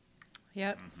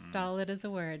 Yep, stolid is a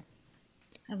word.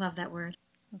 I love that word.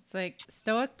 It's like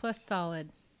stoic plus solid.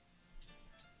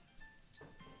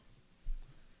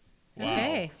 Wow.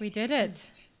 Okay, we did it.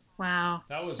 Wow.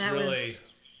 That was That really.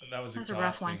 That was that was a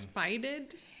rough one. exhausting.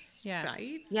 Spited? Yeah.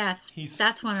 Spite? Yeah,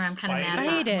 that's one where I'm kind of mad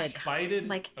about. Spited. Like, Spited.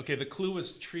 Like- Okay, the clue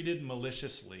was treated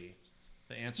maliciously.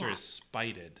 The answer Yeah. is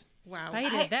spited. Wow.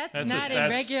 Spited. That's That's a- not in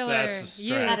that's- regular that's a use.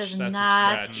 stretch. that is That's a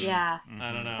not. stretch. Yeah,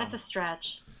 I don't know. that's a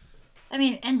stretch. I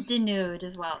mean, and denuded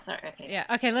as well. Sorry. Okay. Yeah.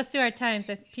 Okay, let's do our times.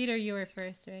 Peter, you were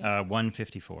first, right?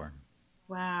 154.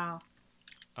 Wow.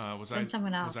 Was Then I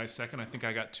someone Was I else. second? I think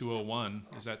I got 201.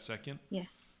 Is that second?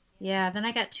 Yeah. Then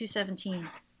I got 217.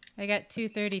 I got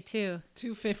 232.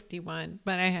 251,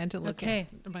 but I had to look Okay. at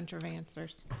a bunch of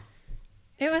answers.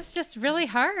 It was just really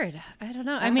hard. I don't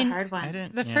know. That I was mean, a hard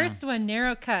one. the first one,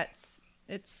 narrow cuts.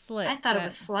 It's slits. I thought it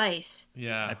was slice.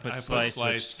 Yeah, I put slice,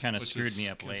 which kinda screwed me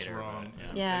up later, Wrong.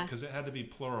 but, Yeah. Because it had to be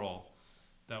plural.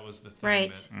 That was the thing.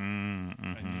 Right. That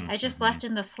Mm-hmm. I just left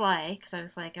in the sly because I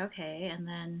was like, okay, and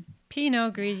then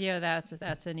Pinot Grigio.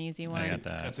 That's an easy one. I got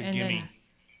that. That's a And gimme. then-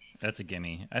 That's a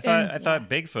gimme. I thought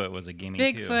Bigfoot was a gimme too.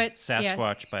 Bigfoot, yes.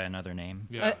 Sasquatch by another name.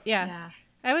 Yeah. Yeah.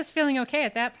 I was feeling okay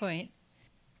at that point.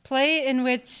 Play in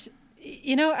which,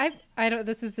 I don't.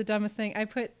 This is the dumbest thing.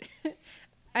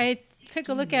 I took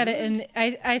a look at it and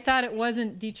I thought it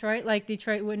wasn't Detroit, like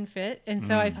Detroit wouldn't fit, and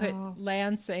so I put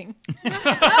Lansing.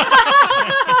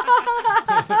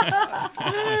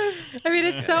 I mean,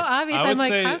 it's so obvious. I would I'm like,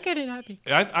 say- how could it not be?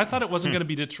 I thought it wasn't going to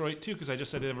be Detroit too, because I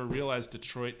just had never realized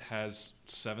Detroit has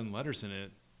 7 letters in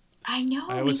it. I know.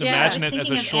 I me was too. imagine I was it as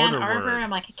thinking a of shorter Ann Arbor. word. I'm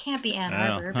like, it can't be Ann Oh,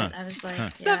 Arbor, huh. but I was like, yeah,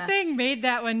 Something made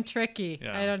that one tricky.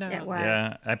 Yeah. I don't know. it was.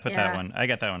 Yeah, I put Yeah. that one. I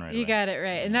got that one right You away. got it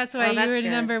right, and that's why Oh, you that's were good.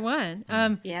 number one.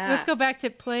 Yeah. Let's go back to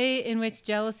play in which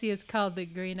jealousy is called the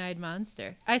green-eyed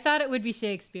monster. I thought it would be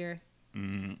Shakespeare.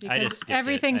 I Because just skipped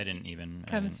everything it. I didn't even.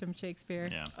 Comes from Shakespeare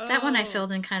Yeah. That one I Oh.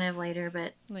 filled in kind of later,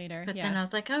 but later. then I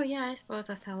was like, oh yeah, I suppose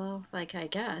Othello. Like I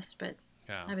guess, but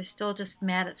Yeah. I was still just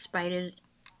mad at spited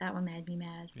That one made me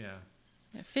mad. Yeah.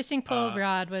 Fishing pole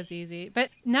rod was easy, but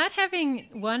not having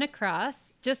one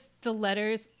across, just the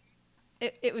letters,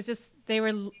 it was just, they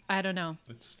were, I don't know.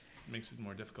 It makes it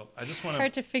more difficult. I just want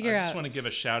Hard to figure I out. just want to give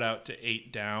a shout out to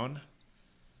 8 Down.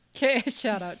 Okay,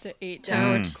 shout out to 8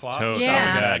 Tote. Cloth Tote. Yeah.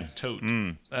 shower bag tote.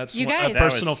 That's You a guys-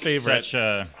 personal That was favorite. Such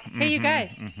a, Hey, you guys,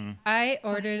 I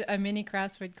ordered a mini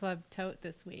crossword club tote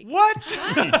this week. What?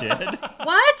 you did.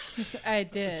 What? I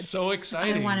did. So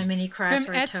exciting. I want a mini From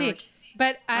crossword Etsy. tote.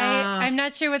 But I'm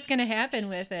not sure what's going to happen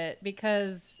with it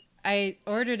because I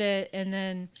ordered it and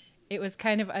then it was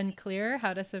kind of unclear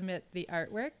how to submit the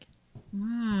artwork.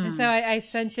 And so I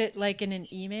sent it like in an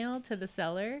email to the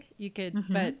seller. You could,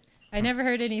 but I never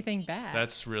heard anything back.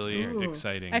 That's really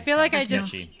exciting. I feel like I Sounds just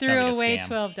sketchy. threw Sounds like a away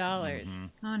scam. $12.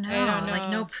 Oh no! I don't Like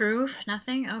know. no proof,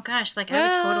 nothing. Oh gosh! Like I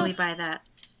would Well- totally buy that.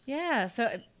 Yeah,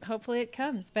 so hopefully it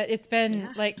comes. But it's been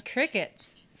like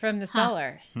crickets from the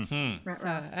seller. Right, So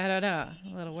I don't know.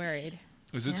 I'm a little worried.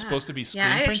 Is it Yeah. supposed to be screen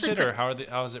Yeah, I actually printed or put-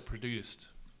 how is it produced?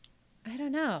 I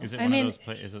don't know. Is it I one mean, of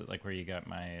those? Is it like where you got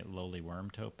my lowly worm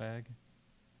tote bag?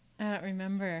 I don't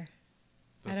remember.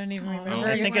 I don't even Oh. remember.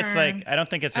 I Your think it's worm. like I don't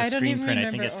think it's a I don't screen even print. I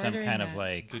think remember it's some ordering kind of that.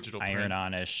 like Digital print.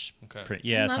 iron-on-ish Okay. print.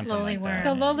 Yeah, I love something lowly like worm. that.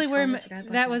 The lowly Totally worm forgot about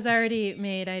that that. was already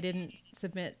made. I didn't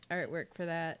submit artwork for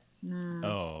that.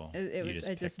 Oh, It you was.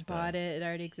 I just picked bought it. It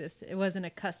already existed. It wasn't a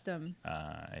custom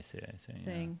I see. Yeah.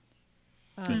 thing.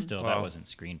 But still, Wow. that wasn't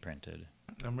screen printed.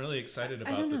 I'm really excited I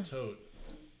about don't the know. tote.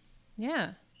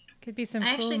 Yeah, could be some I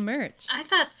cool actually- merch. I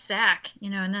thought sack,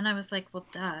 and then I was like, well,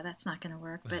 duh, that's not gonna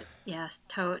work. But yes,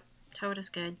 tote is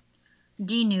good.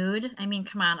 Denude. I mean,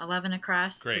 come on, 11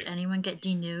 across. Great. Did anyone get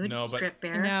denude? No, but- Strip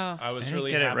bare. No, I I was didn't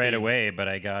really get happy. it right away, but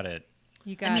I got it.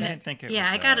 you I got mean, it. didn't think it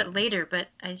yeah, was, I got uh, it later, but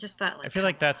I just thought like I feel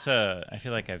like that's a. I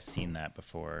feel like I've seen that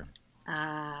before.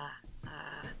 I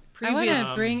want Previous.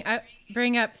 to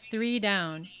bring up 3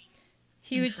 down.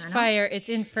 Huge Inferno? fire. It's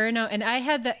Inferno, and I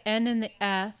had the N and the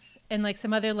F and like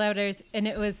some other letters, and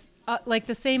it was like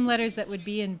the same letters that would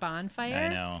be in Bonfire.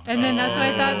 I know. And then that's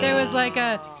why I thought there was like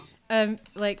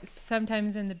like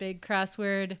sometimes in the big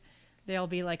crossword, there'll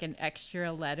be like an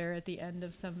extra letter at the end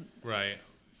of some Right.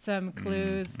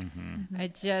 clues. I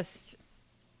just,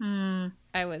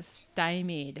 I was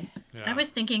stymied. Yeah. I was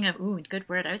thinking of good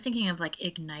word. I was thinking of like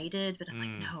ignited, but I'm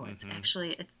like, no, it's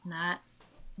actually it's not.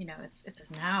 It's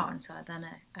a noun. So then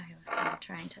I was kind of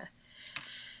trying to.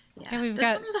 Yeah, And we've this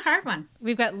got- one was a hard one.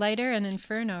 We've got lighter and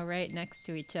Inferno right next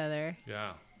to each other.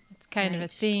 Yeah. It's kind of a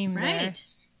Right. theme there. Right.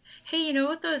 Hey, you know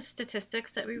what those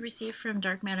statistics that we received from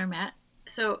Dark Matter Matt?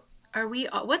 So are we?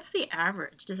 What's the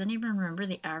average? Does anyone remember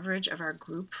the average of our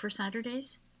group for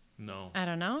Saturdays? No. I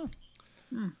don't know.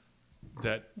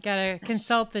 That. Gotta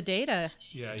consult the data.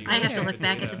 Yeah. You I have gotta to check look the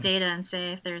back at the data. data and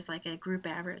say if there's like a group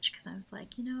average because I was like,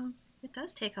 it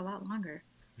does take a lot longer.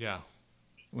 Yeah.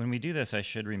 When we do this, I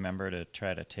should remember to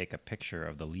try to take a picture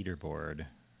of the leaderboard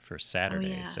for Saturday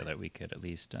yeah. so that we could at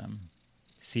least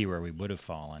see where we would have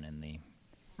fallen in the.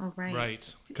 Oh, right.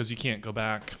 Right. Because you can't go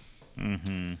back.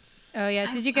 Mm-hmm. Oh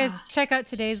yeah, did you guys check out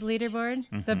today's leaderboard?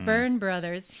 The Byrne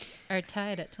brothers are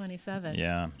tied at 27.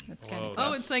 Yeah. That's kind Whoa. of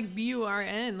Oh, it's like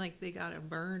BURN, like they got a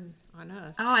burn on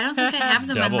us. Oh, I don't think I have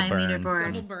them on Double my burn. leaderboard.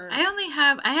 Double burn.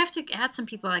 I have to add some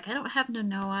people. Like I don't have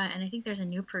Noah, and I think there's a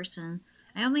new person.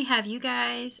 I only have you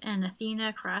guys and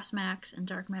Athena, Crossmax, and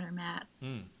Dark Matter Matt.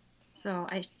 So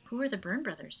who are the Byrne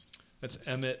brothers? That's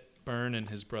Emmett Byrne and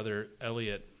his brother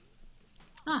Elliot.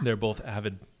 Huh. They're both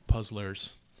avid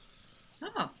puzzlers.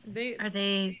 Oh, They are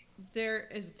they there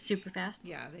is super fast?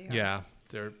 yeah they are. Yeah.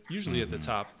 They're usually at the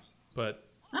top, but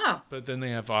Oh, then they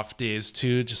have off days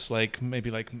too, just like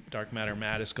maybe like Dark Matter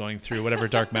Matt is going through, whatever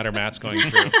Dark Matter Matt's going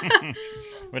through.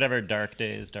 Whatever dark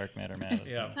days, dark matter matters.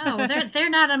 Yeah. oh, well, they're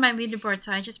not on my leaderboard,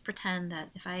 so I just pretend that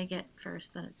if I get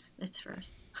first, then it's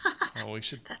first. Oh, we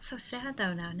should. That's so sad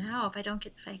though. Now if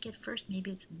I get first,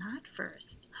 maybe it's not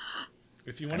first.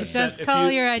 If you want to It does send,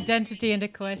 call your identity into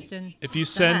question. if you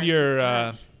send Does, your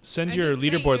does. send I your just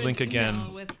sent leaderboard you link an email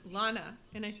again. with Lana,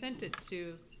 and I sent it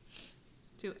to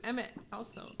Emmett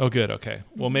also. Oh, good. Okay.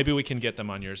 Well, maybe we can get them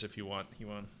on yours if you want,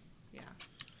 Heewon.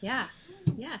 Yeah,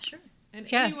 Yeah, sure.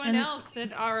 and Yeah, anyone and- else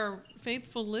that are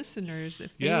faithful listeners,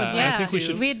 if they Yeah, would I like Yeah, think we to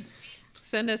should- we'd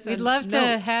send us. we'd a love to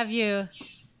note. have you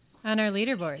on our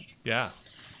leaderboards. Yeah.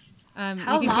 How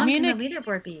you long can the communi-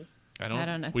 leaderboard be? I don't. I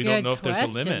don't know. We don't Good know if there's a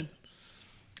question. limit.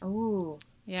 Oh,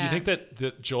 Yeah. Do you think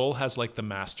that Joel has like the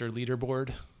master leaderboard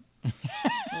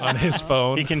on his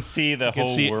phone? He can see the He can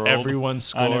whole see world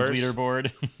everyone's on his scores.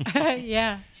 leaderboard.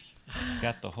 yeah.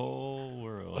 Got the whole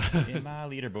world in my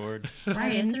leaderboard.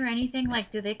 right. Is there anything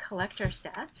like? Do they collect our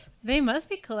stats? They must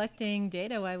be collecting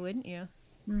data. Why wouldn't you?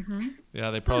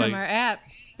 Yeah, they From probably. our app.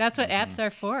 That's what apps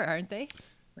are for, aren't they?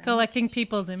 Right. Collecting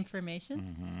people's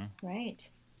information. Right.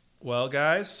 Well,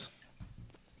 guys.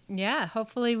 Yeah,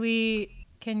 hopefully we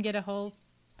can get a whole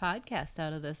podcast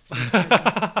out of this.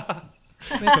 I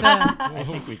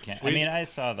think we can. I mean, I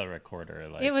saw the recorder.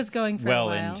 Like, it was going for well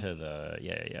a while. into the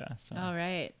So. All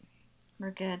right.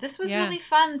 We're good. This was really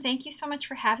fun. Thank you so much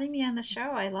for having me on the show.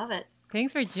 I love it.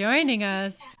 Thanks for joining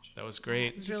us. That was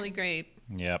great. It was really great.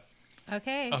 Yep.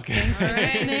 Okay. All right. All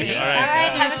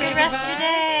right. Have a good rest of your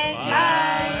day. Bye.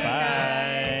 Bye. Bye.